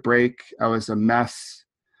 I need a break. I was a mess.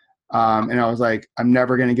 And I was like, I'm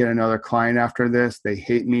never going to get another client after this. They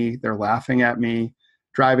hate me. They're laughing at me.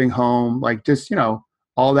 Driving home, like just,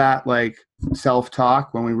 all that like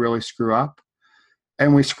self-talk when we really screw up.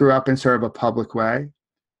 And we screw up in sort of a public way.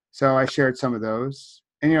 So I shared some of those.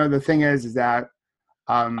 And, the thing is that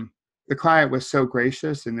the client was so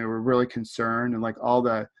gracious and they were really concerned, and like all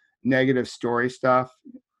the negative story stuff,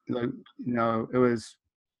 like, it was,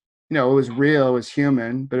 it was real, it was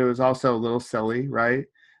human, but it was also a little silly, right?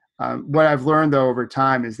 What I've learned though over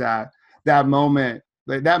time is that that moment,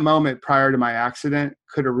 like that moment prior to my accident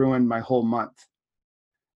could have ruined my whole month.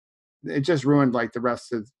 It just ruined like the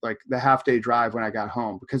rest of like the half day drive when I got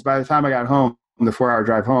home, because by the time I got home, the 4-hour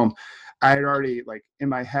drive home, I had already like in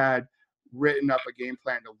my head written up a game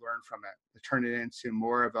plan to learn from it, to turn it into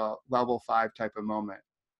more of a level 5 type of moment.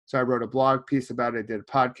 So I wrote a blog piece about it, did a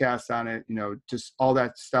podcast on it, just all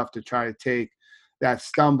that stuff to try to take that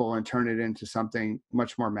stumble and turn it into something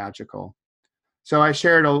much more magical. So I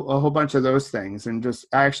shared a whole bunch of those things, and just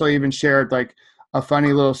I actually even shared like a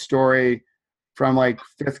funny little story from like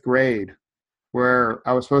 5th grade where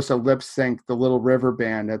I was supposed to lip sync the Little River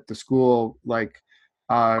Band at the school, like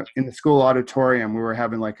in the school auditorium. We were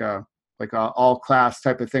having like a all class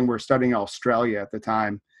type of thing. We were studying Australia at the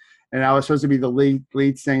time. And I was supposed to be the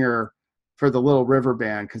lead singer for the Little River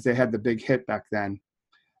Band because they had the big hit back then.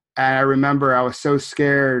 And I remember I was so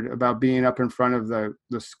scared about being up in front of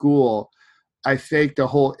the school. I faked a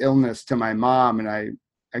whole illness to my mom, and I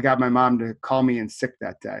got my mom to call me in sick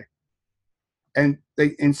that day. And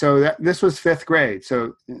so this was 5th grade.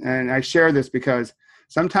 So, and I share this because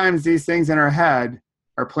sometimes these things in our head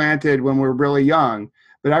are planted when we're really young.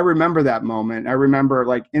 But I remember that moment. I remember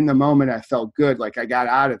like in the moment I felt good, like I got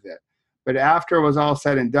out of it. But after it was all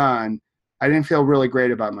said and done, I didn't feel really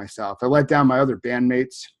great about myself. I let down my other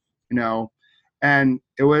bandmates, and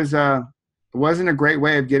it wasn't a great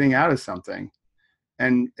way of getting out of something.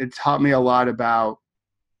 And it taught me a lot about,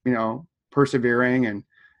 persevering and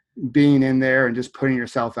being in there and just putting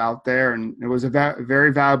yourself out there. And it was a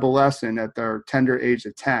very valuable lesson at the tender age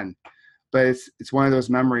of 10. But it's one of those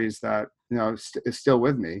memories that, is still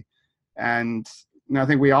with me. And I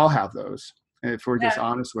think we all have those if we're just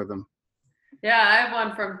honest with them. Yeah, I have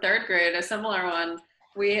one from 3rd grade, a similar one.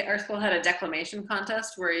 Our school had a declamation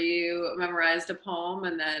contest where you memorized a poem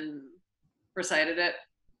and then recited it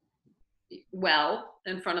well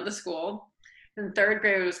in front of the school. And 3rd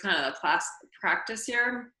grade was kind of the class practice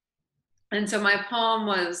year. And so my poem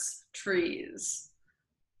was Trees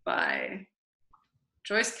by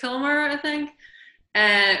Joyce Kilmer, I think.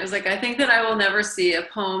 And it was like, I think that I will never see a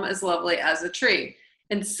poem as lovely as a tree.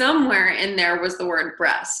 And somewhere in there was the word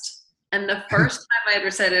breast. And the first time I had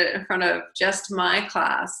recited it in front of just my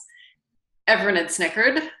class, everyone had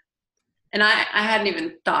snickered. And I hadn't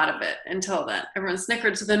even thought of it until then. Everyone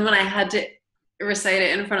snickered. So then when I had to recite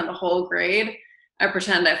it in front of the whole grade, I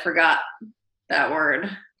pretend I forgot that word.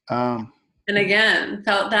 And again,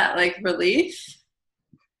 felt that like relief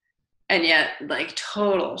and yet like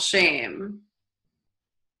total shame.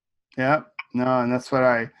 Yeah, no, and that's what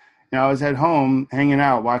I was at home hanging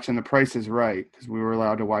out watching The Price is Right because we were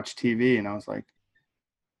allowed to watch TV, and I was like,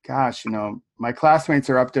 gosh, my classmates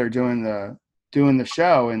are up there doing the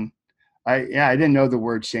show, and I didn't know the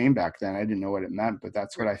word shame back then. I didn't know what it meant, but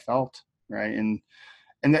that's what I felt, right? And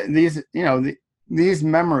these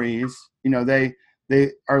memories,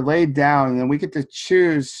 they are laid down, and then we get to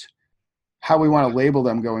choose how we want to label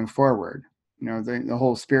them going forward. The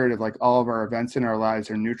whole spirit of like all of our events in our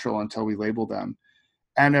lives are neutral until we label them.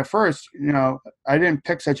 And at first, I didn't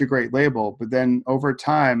pick such a great label, but then over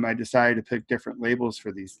time, I decided to pick different labels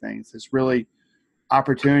for these things. It's really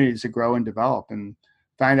opportunities to grow and develop and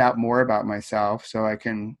find out more about myself so I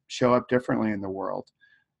can show up differently in the world.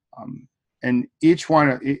 And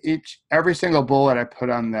every single bullet I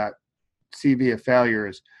put on that CV of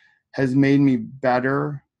failures has made me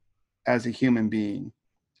better as a human being.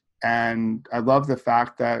 And I love the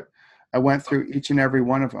fact that I went through each and every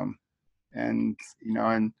one of them. And,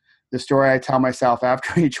 and the story I tell myself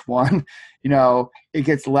after each one, it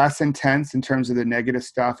gets less intense in terms of the negative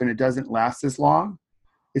stuff, and it doesn't last as long.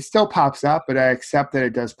 It still pops up, but I accept that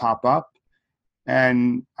it does pop up,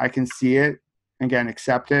 and I can see it, again,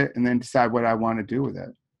 accept it, and then decide what I want to do with it.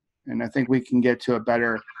 And I think we can get to a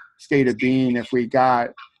better state of being if we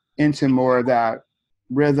got into more of that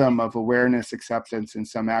rhythm of awareness, acceptance, and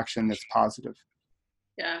some action that's positive.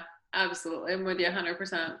 Yeah, absolutely. I'm with you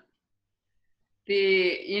 100%.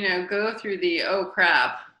 Go through the, oh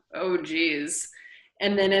crap, oh geez,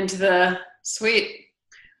 and then into the sweet,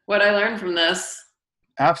 what I learned from this.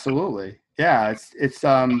 Absolutely. Yeah,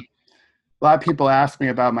 a lot of people ask me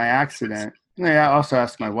about my accident. And they also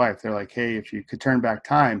ask my wife. They're like, "Hey, if you could turn back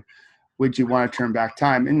time, would you want to turn back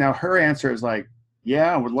time?" And now her answer is like,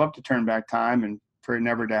 "Yeah, I would love to turn back time and for it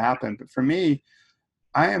never to happen." But for me,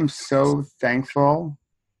 I am so thankful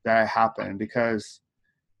that it happened because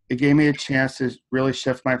it gave me a chance to really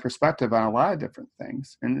shift my perspective on a lot of different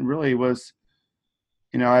things. And it really was,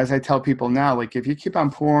 as I tell people now, like if you keep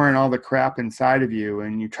on pouring all the crap inside of you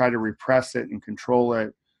and you try to repress it and control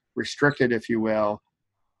it, restrict it, if you will,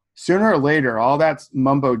 sooner or later, all that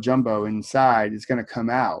mumbo jumbo inside is going to come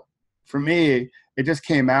out. For me, it just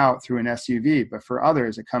came out through an SUV, but for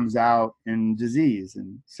others, it comes out in disease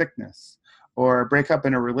and sickness or a breakup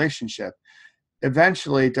in a relationship.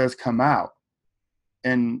 Eventually, it does come out.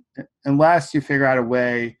 And unless you figure out a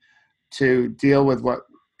way to deal with what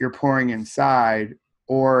you're pouring inside,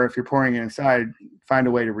 or if you're pouring it inside, find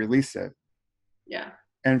a way to release it. Yeah.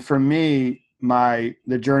 And for me,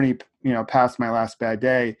 the journey, past my last bad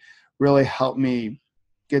day really helped me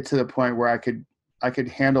get to the point where I could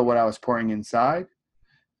handle what I was pouring inside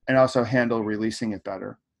and also handle releasing it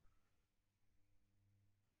better.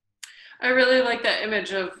 I really like that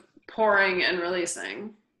image of pouring and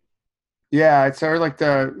releasing. Yeah, it's sort of like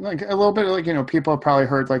a little bit like, people have probably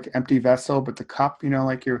heard like empty vessel, but the cup,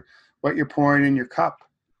 like what you're pouring in your cup,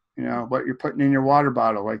 what you're putting in your water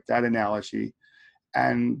bottle, like that analogy,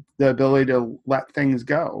 and the ability to let things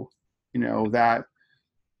go, that,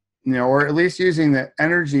 or at least using the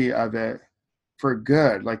energy of it for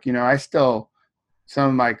good. Like, some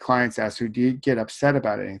of my clients ask, do you get upset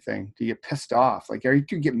about anything? Do you get pissed off? Like, do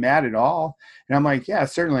you get mad at all? And I'm like, yeah,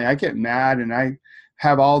 certainly I get mad and I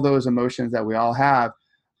have all those emotions that we all have.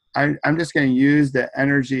 I'm just going to use the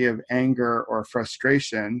energy of anger or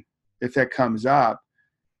frustration, if it comes up,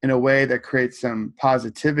 in a way that creates some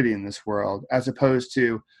positivity in this world, as opposed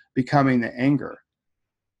to becoming the anger.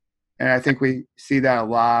 And I think we see that a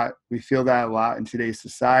lot. We feel that a lot in today's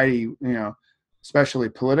society, especially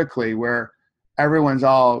politically, where everyone's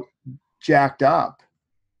all jacked up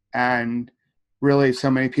and really so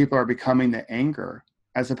many people are becoming the anger,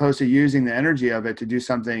 as opposed to using the energy of it to do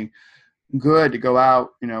something good, to go out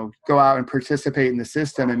and participate in the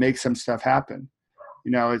system and make some stuff happen.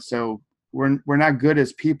 It's so we're not good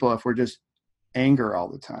as people if we're just anger all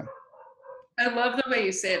the time. I love the way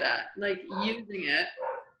you say that, like using it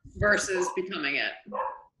versus becoming it.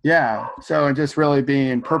 Yeah. So just really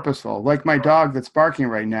being purposeful. Like my dog that's barking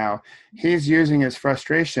right now, he's using his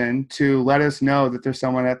frustration to let us know that there's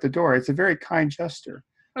someone at the door. It's a very kind gesture,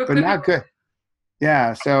 but not good.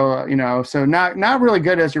 Yeah. So, so not really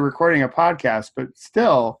good as you're recording a podcast, but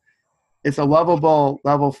still it's a lovable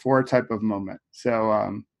level 4 type of moment.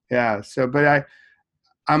 So, yeah. So, but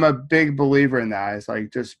I'm a big believer in that. It's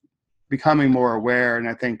like just becoming more aware. And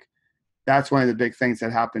I think that's one of the big things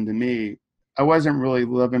that happened to me. I wasn't really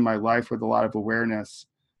living my life with a lot of awareness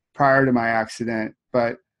prior to my accident,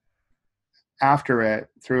 but after it,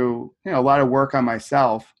 through a lot of work on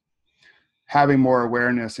myself, having more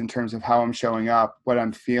awareness in terms of how I'm showing up, what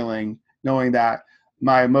I'm feeling, knowing that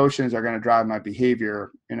my emotions are going to drive my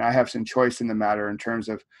behavior, and I have some choice in the matter in terms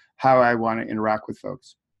of how I want to interact with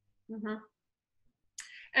folks. Mm-hmm.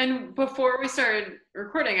 And before we started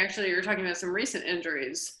recording, actually, you were talking about some recent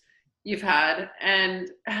injuries you've had, and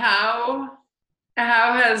how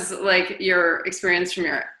has like your experience from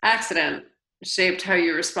your accident shaped how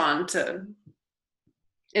you respond to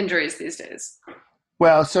injuries these days?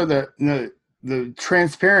 Well, so the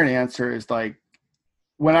transparent answer is like,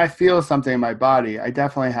 when I feel something in my body, I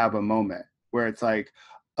definitely have a moment where it's like,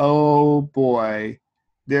 oh boy,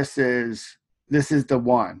 this is the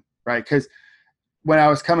one, right? Because when I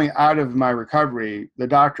was coming out of my recovery, the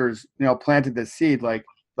doctors, planted the seed, like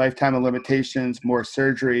lifetime of limitations, more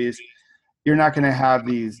surgeries. You're not going to have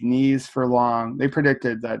these knees for long. They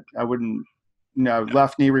predicted that I wouldn't,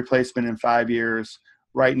 left knee replacement in 5 years,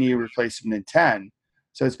 right knee replacement in 10.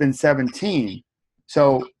 So it's been 17.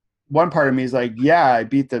 So one part of me is like, yeah, I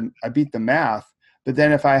beat the math. But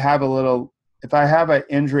then if I have an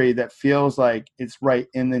injury that feels like it's right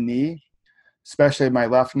in the knee, especially my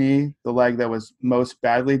left knee, the leg that was most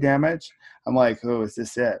badly damaged, I'm like, oh, is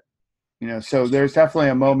this it? So there's definitely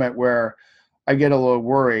a moment where I get a little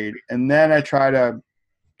worried, and then I try to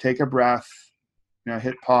take a breath,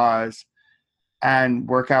 hit pause and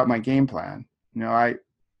work out my game plan. I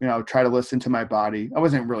try to listen to my body. I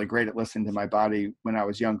wasn't really great at listening to my body when I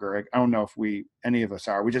was younger. I don't know if any of us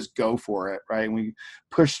are. We just go for it, right? And we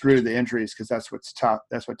push through the injuries because that's what's tough.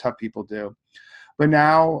 That's what tough people do. But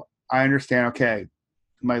now I understand, okay,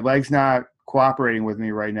 my leg's not cooperating with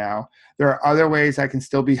me right now. There are other ways I can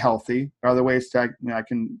still be healthy. There are other ways that I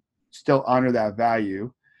can still honor that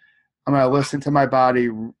value. I'm going to listen to my body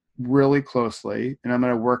really closely, and I'm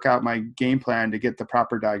going to work out my game plan to get the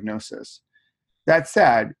proper diagnosis. That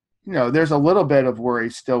said, there's a little bit of worry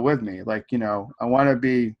still with me. Like, I want to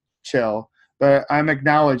be chill, but I'm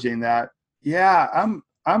acknowledging that, yeah, I'm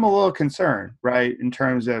a little concerned, right? In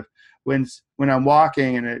terms of when I'm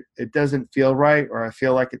walking and it doesn't feel right, or I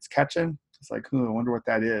feel like it's catching, it's like, I wonder what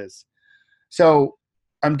that is. So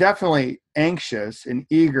I'm definitely anxious and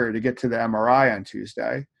eager to get to the MRI on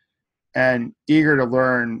Tuesday, and eager to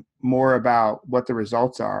learn more about what the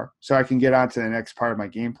results are so I can get on to the next part of my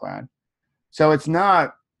game plan. So it's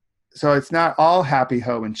not all happy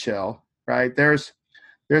ho and chill, right? There's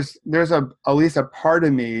at least a part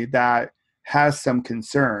of me that has some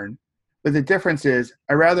concern, but the difference is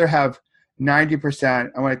I rather have 90%.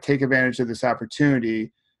 I want to take advantage of this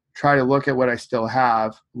opportunity, try to look at what I still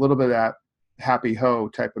have, a little bit of that happy ho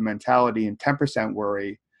type of mentality, and 10%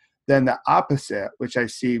 worry, than the opposite, which I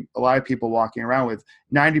see a lot of people walking around with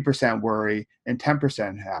 90% worry and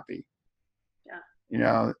 10% happy.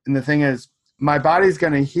 Yeah. And the thing is, my body's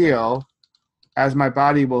going to heal as my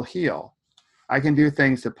body will heal. I can do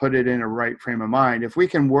things to put it in a right frame of mind. If we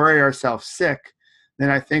can worry ourselves sick,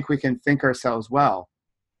 then I think we can think ourselves well.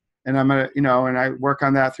 And I'm going to, and I work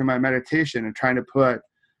on that through my meditation and trying to put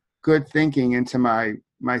good thinking into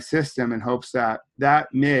my system in hopes that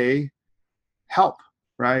may help,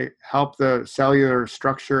 right? Help the cellular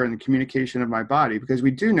structure and the communication of my body. Because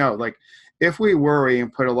we do know, like, if we worry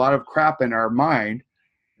and put a lot of crap in our mind,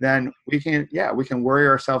 then we can worry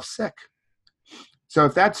ourselves sick. So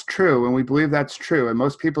if that's true, and we believe that's true, and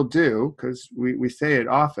most people do, because we say it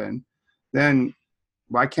often, then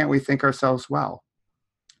why can't we think ourselves well?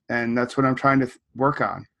 And that's what I'm trying to work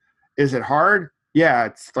on. Is it hard? Yeah,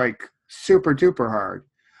 it's like super duper hard,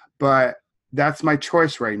 but that's my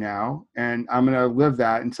choice right now. And I'm going to live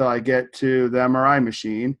that until I get to the MRI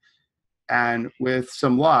machine, and with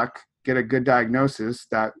some luck, get a good diagnosis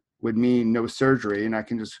that would mean no surgery. And I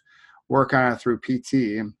can just work on it through PT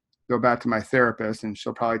and go back to my therapist, and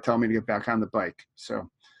she'll probably tell me to get back on the bike. So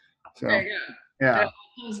there you go. Yeah. It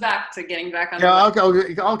all comes back to getting back on the bike.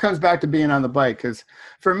 It all comes back to being on the bike. Because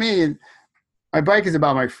for me, my bike is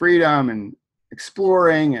about my freedom and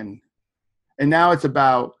exploring. And now it's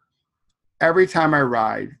about, every time I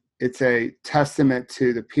ride, it's a testament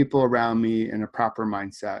to the people around me in a proper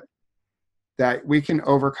mindset that we can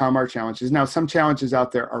overcome our challenges. Now, some challenges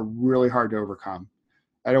out there are really hard to overcome.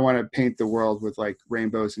 I don't want to paint the world with like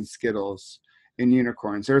rainbows and Skittles and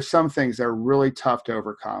unicorns. There are some things that are really tough to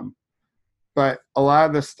overcome. But a lot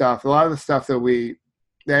of the stuff that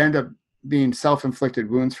end up being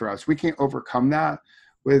self-inflicted wounds for us, we can overcome that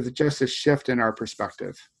with just a shift in our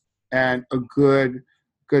perspective and a good,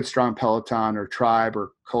 strong peloton or tribe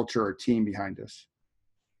or culture or team behind us.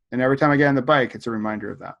 And every time I get on the bike, it's a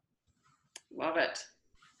reminder of that. Love it.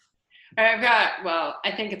 All right,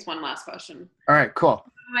 I think it's one last question. All right, cool.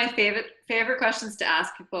 One of my favorite questions to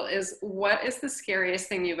ask people is, what is the scariest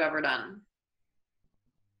thing you've ever done?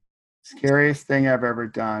 Scariest thing I've ever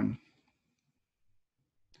done.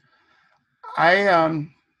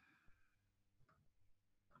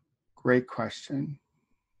 Great question.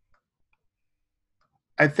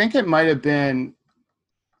 I think it might have been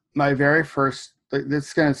my very first, this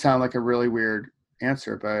is going to sound like a really weird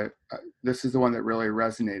answer, but this is the one that really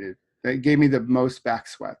resonated. That gave me the most back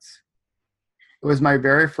sweats. It was my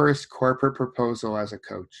very first corporate proposal as a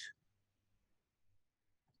coach.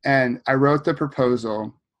 And I wrote the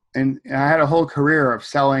proposal, and I had a whole career of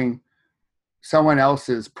selling someone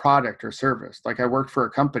else's product or service. Like, I worked for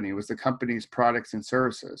a company, it was the company's products and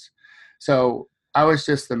services. So I was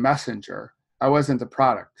just the messenger. I wasn't the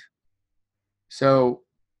product. So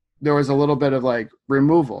there was a little bit of like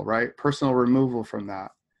removal, right? Personal removal from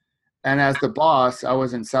that. And as the boss, I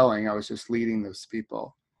wasn't selling, I was just leading those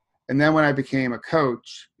people. And then when I became a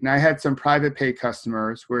coach, and I had some private pay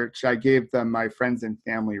customers, which I gave them my friends and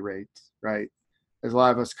family rates, right? As a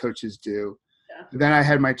lot of us coaches do. Yeah. Then I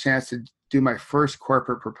had my chance to do my first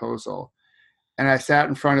corporate proposal. And I sat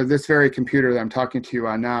in front of this very computer that I'm talking to you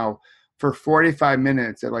on now for 45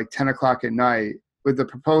 minutes at like 10 o'clock at night with the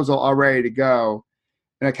proposal all ready to go.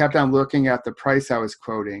 And I kept on looking at the price I was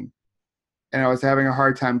quoting. And I was having a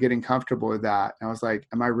hard time getting comfortable with that. And I was like,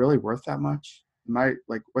 am I really worth that much? Am I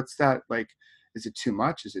like, what's that? Like, is it too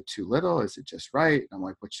much? Is it too little? Is it just right? And I'm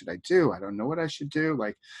like, what should I do? I don't know what I should do.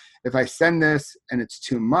 Like, if I send this and it's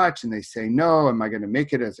too much and they say no, am I going to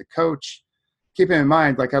make it as a coach? Keeping in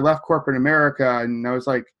mind, like, I left corporate America and I was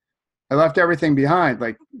like, I left everything behind.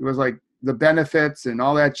 Like, it was like the benefits and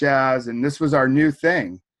all that jazz. And this was our new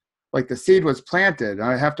thing. Like, the seed was planted.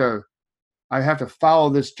 I have to I have to follow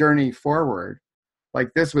this journey forward.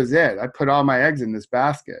 Like this was it. I put all my eggs in this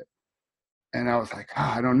basket. And I was like,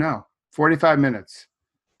 I don't know. 45 minutes.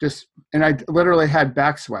 And I literally had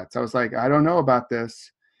back sweats. I was like, I don't know about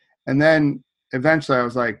this. And then eventually I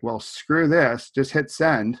was like, well, screw this. Just hit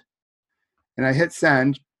send. And I hit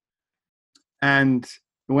send and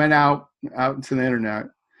went out into the internet.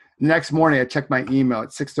 The next morning, I checked my email at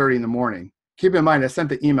 6:30 in the morning. Keep in mind, I sent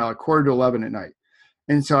the email at 10:45 at night.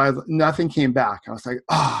 And so nothing came back. I was like,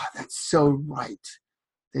 that's so right.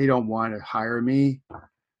 They don't want to hire me.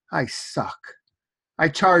 I suck. I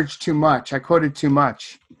charged too much. I quoted too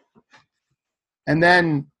much. And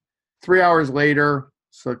then 3 hours later,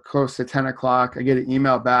 so close to 10 o'clock, I get an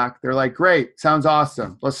email back. They're like, great, sounds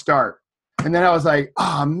awesome. Let's start. And then I was like,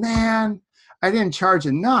 oh man, I didn't charge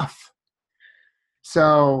enough.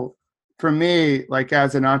 So for me, like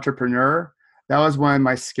as an entrepreneur, that was one of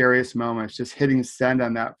my scariest moments, just hitting send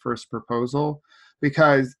on that first proposal,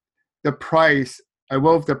 because the price, I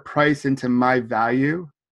wove the price into my value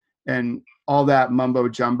and all that mumbo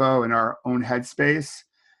jumbo in our own headspace.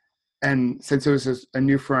 And since it was a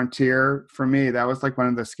new frontier for me, that was like one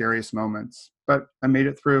of the scariest moments. But I made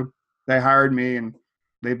it through. They hired me, and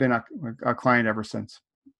they've been a client ever since.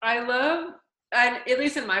 I love, and at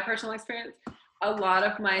least in my personal experience, a lot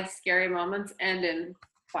of my scary moments end in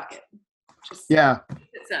fuck it. Just hit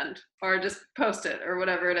send or just post it or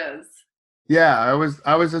whatever it is. Yeah, I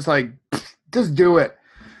was just like, just do it.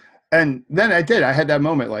 And then I did. I had that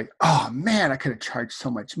moment like, oh man, I could have charged so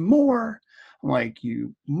much more. I'm like,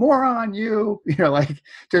 you moron, you know, like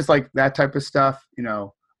just like that type of stuff. You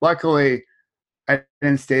know, luckily I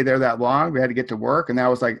didn't stay there that long. We had to get to work. And I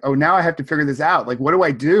was like, oh, now I have to figure this out. Like, what do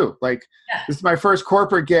I do? Like, this is my first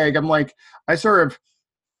corporate gig. I'm like, I sort of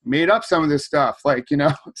made up some of this stuff, like, you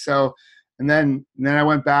know, so, and then I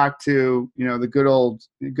went back to, you know, the good old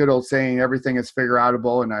saying, everything is figure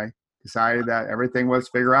outable. And I decided that everything was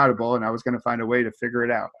figure outable and I was going to find a way to figure it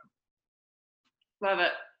out. Love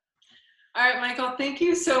it. All right, Michael, thank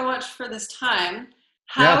you so much for this time.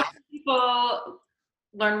 How can people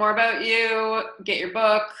learn more about you, get your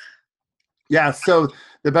book? Yeah, so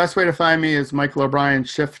the best way to find me is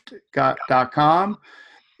michaelobrienshift.com.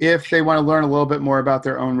 If they want to learn a little bit more about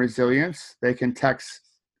their own resilience, they can text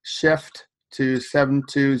SHIFT to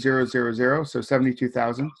 72000, so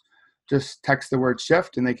 72,000. Just text the word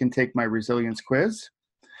SHIFT and they can take my resilience quiz.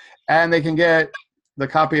 And they can get the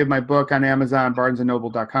copy of my book on Amazon,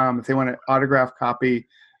 barnesandnoble.com. If they want an autographed copy,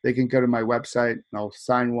 they can go to my website and I'll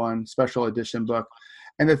sign one, special edition book.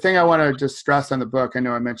 And the thing I want to just stress on the book, I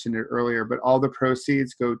know I mentioned it earlier, but all the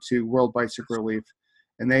proceeds go to World Bicycle Relief.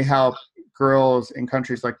 And they help girls in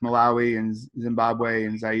countries like Malawi and Zimbabwe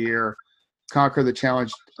and Zaire conquer the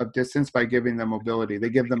challenge of distance by giving them mobility. They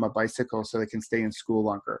give them a bicycle so they can stay in school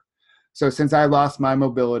longer. So since I lost my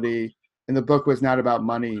mobility, and the book was not about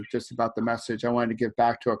money, just about the message, I wanted to give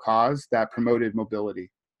back to a cause that promoted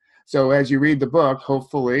mobility. So as you read the book,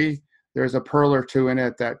 hopefully there's a pearl or two in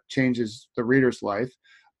it that changes the reader's life.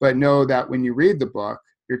 But know that when you read the book,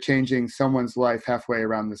 you're changing someone's life halfway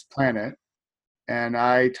around this planet. And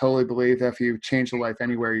I totally believe that if you change a life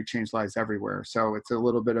anywhere, you change lives everywhere. So it's a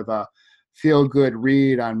little bit of a feel-good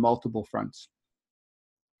read on multiple fronts.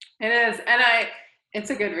 It is. And it's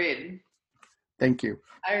a good read. Thank you.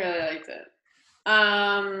 I really liked it.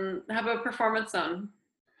 How about Performance Zone?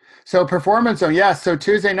 So Performance Zone, yes. So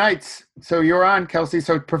Tuesday nights. So you're on, Kelsey.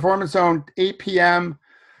 So Performance Zone, 8 p.m.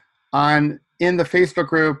 in the Facebook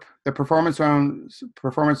group, the Performance Zone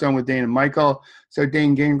with Dane and Michael. So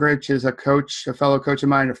Dane Gingrich is a coach, a fellow coach of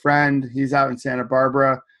mine, a friend. He's out in Santa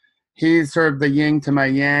Barbara. He's sort of the yin to my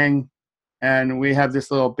yang. And we have this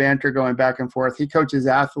little banter going back and forth. He coaches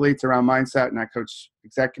athletes around mindset, and I coach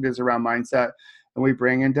executives around mindset. And we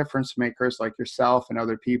bring in difference makers like yourself and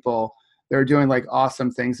other people that are doing like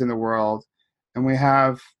awesome things in the world. And we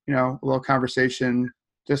have, you know, a little conversation,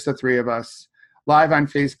 just the three of us, live on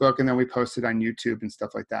Facebook, and then we post it on YouTube and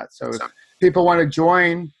stuff like that. So if people want to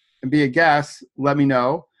join and be a guest, let me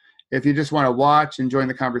know. If you just want to watch and join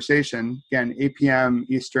the conversation, again, 8 p.m.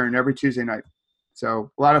 Eastern every Tuesday night.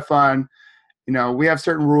 So a lot of fun. You know, we have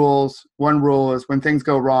certain rules. One rule is when things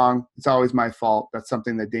go wrong, it's always my fault. That's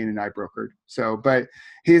something that Dane and I brokered. So, but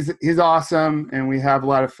he's awesome, and we have a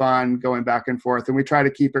lot of fun going back and forth, and we try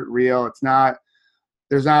to keep it real. There's not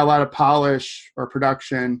a lot of polish or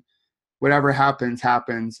production. Whatever happens,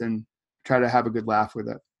 and try to have a good laugh with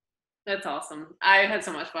it. That's awesome. I had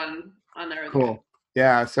so much fun on there. Cool.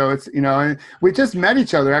 Yeah. So it's, you know, and we just met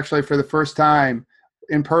each other actually for the first time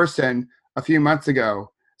in person a few months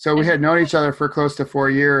ago. So we had known each other for close to 4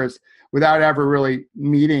 years without ever really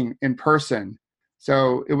meeting in person.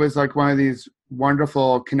 So it was like one of these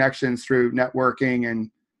wonderful connections through networking and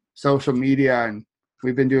social media. And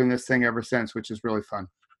we've been doing this thing ever since, which is really fun.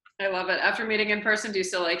 I love it. After meeting in person, do you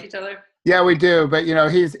still like each other? Yeah, we do. But,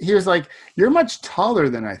 he was like, you're much taller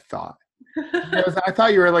than I thought. I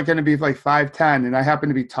thought you were like going to be like 5'10", and I happen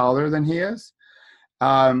to be taller than he is.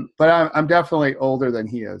 But I'm definitely older than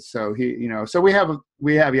he is. So so we had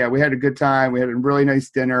a good time. We had a really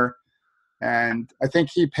nice dinner, and I think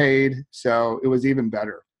he paid, so it was even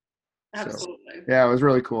better. Absolutely. So, yeah, it was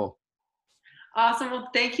really cool. Awesome. Well,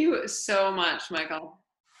 thank you so much, Michael.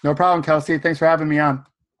 No problem, Kelsey. Thanks for having me on.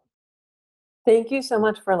 Thank you so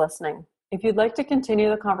much for listening. If you'd like to continue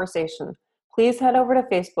the conversation, please head over to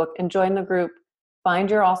Facebook and join the group Find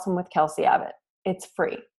Your Awesome with Kelsey Abbott. It's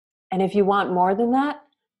free. And if you want more than that,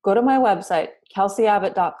 go to my website,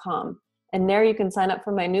 kelseyabbott.com, and there you can sign up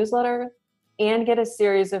for my newsletter and get a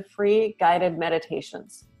series of free guided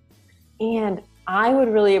meditations. And I would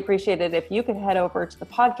really appreciate it if you could head over to the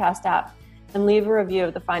podcast app and leave a review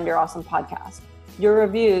of the Find Your Awesome podcast. Your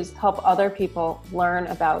reviews help other people learn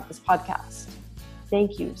about this podcast.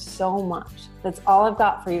 Thank you so much. That's all I've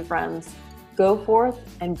got for you, friends. Go forth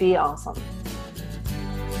and be awesome.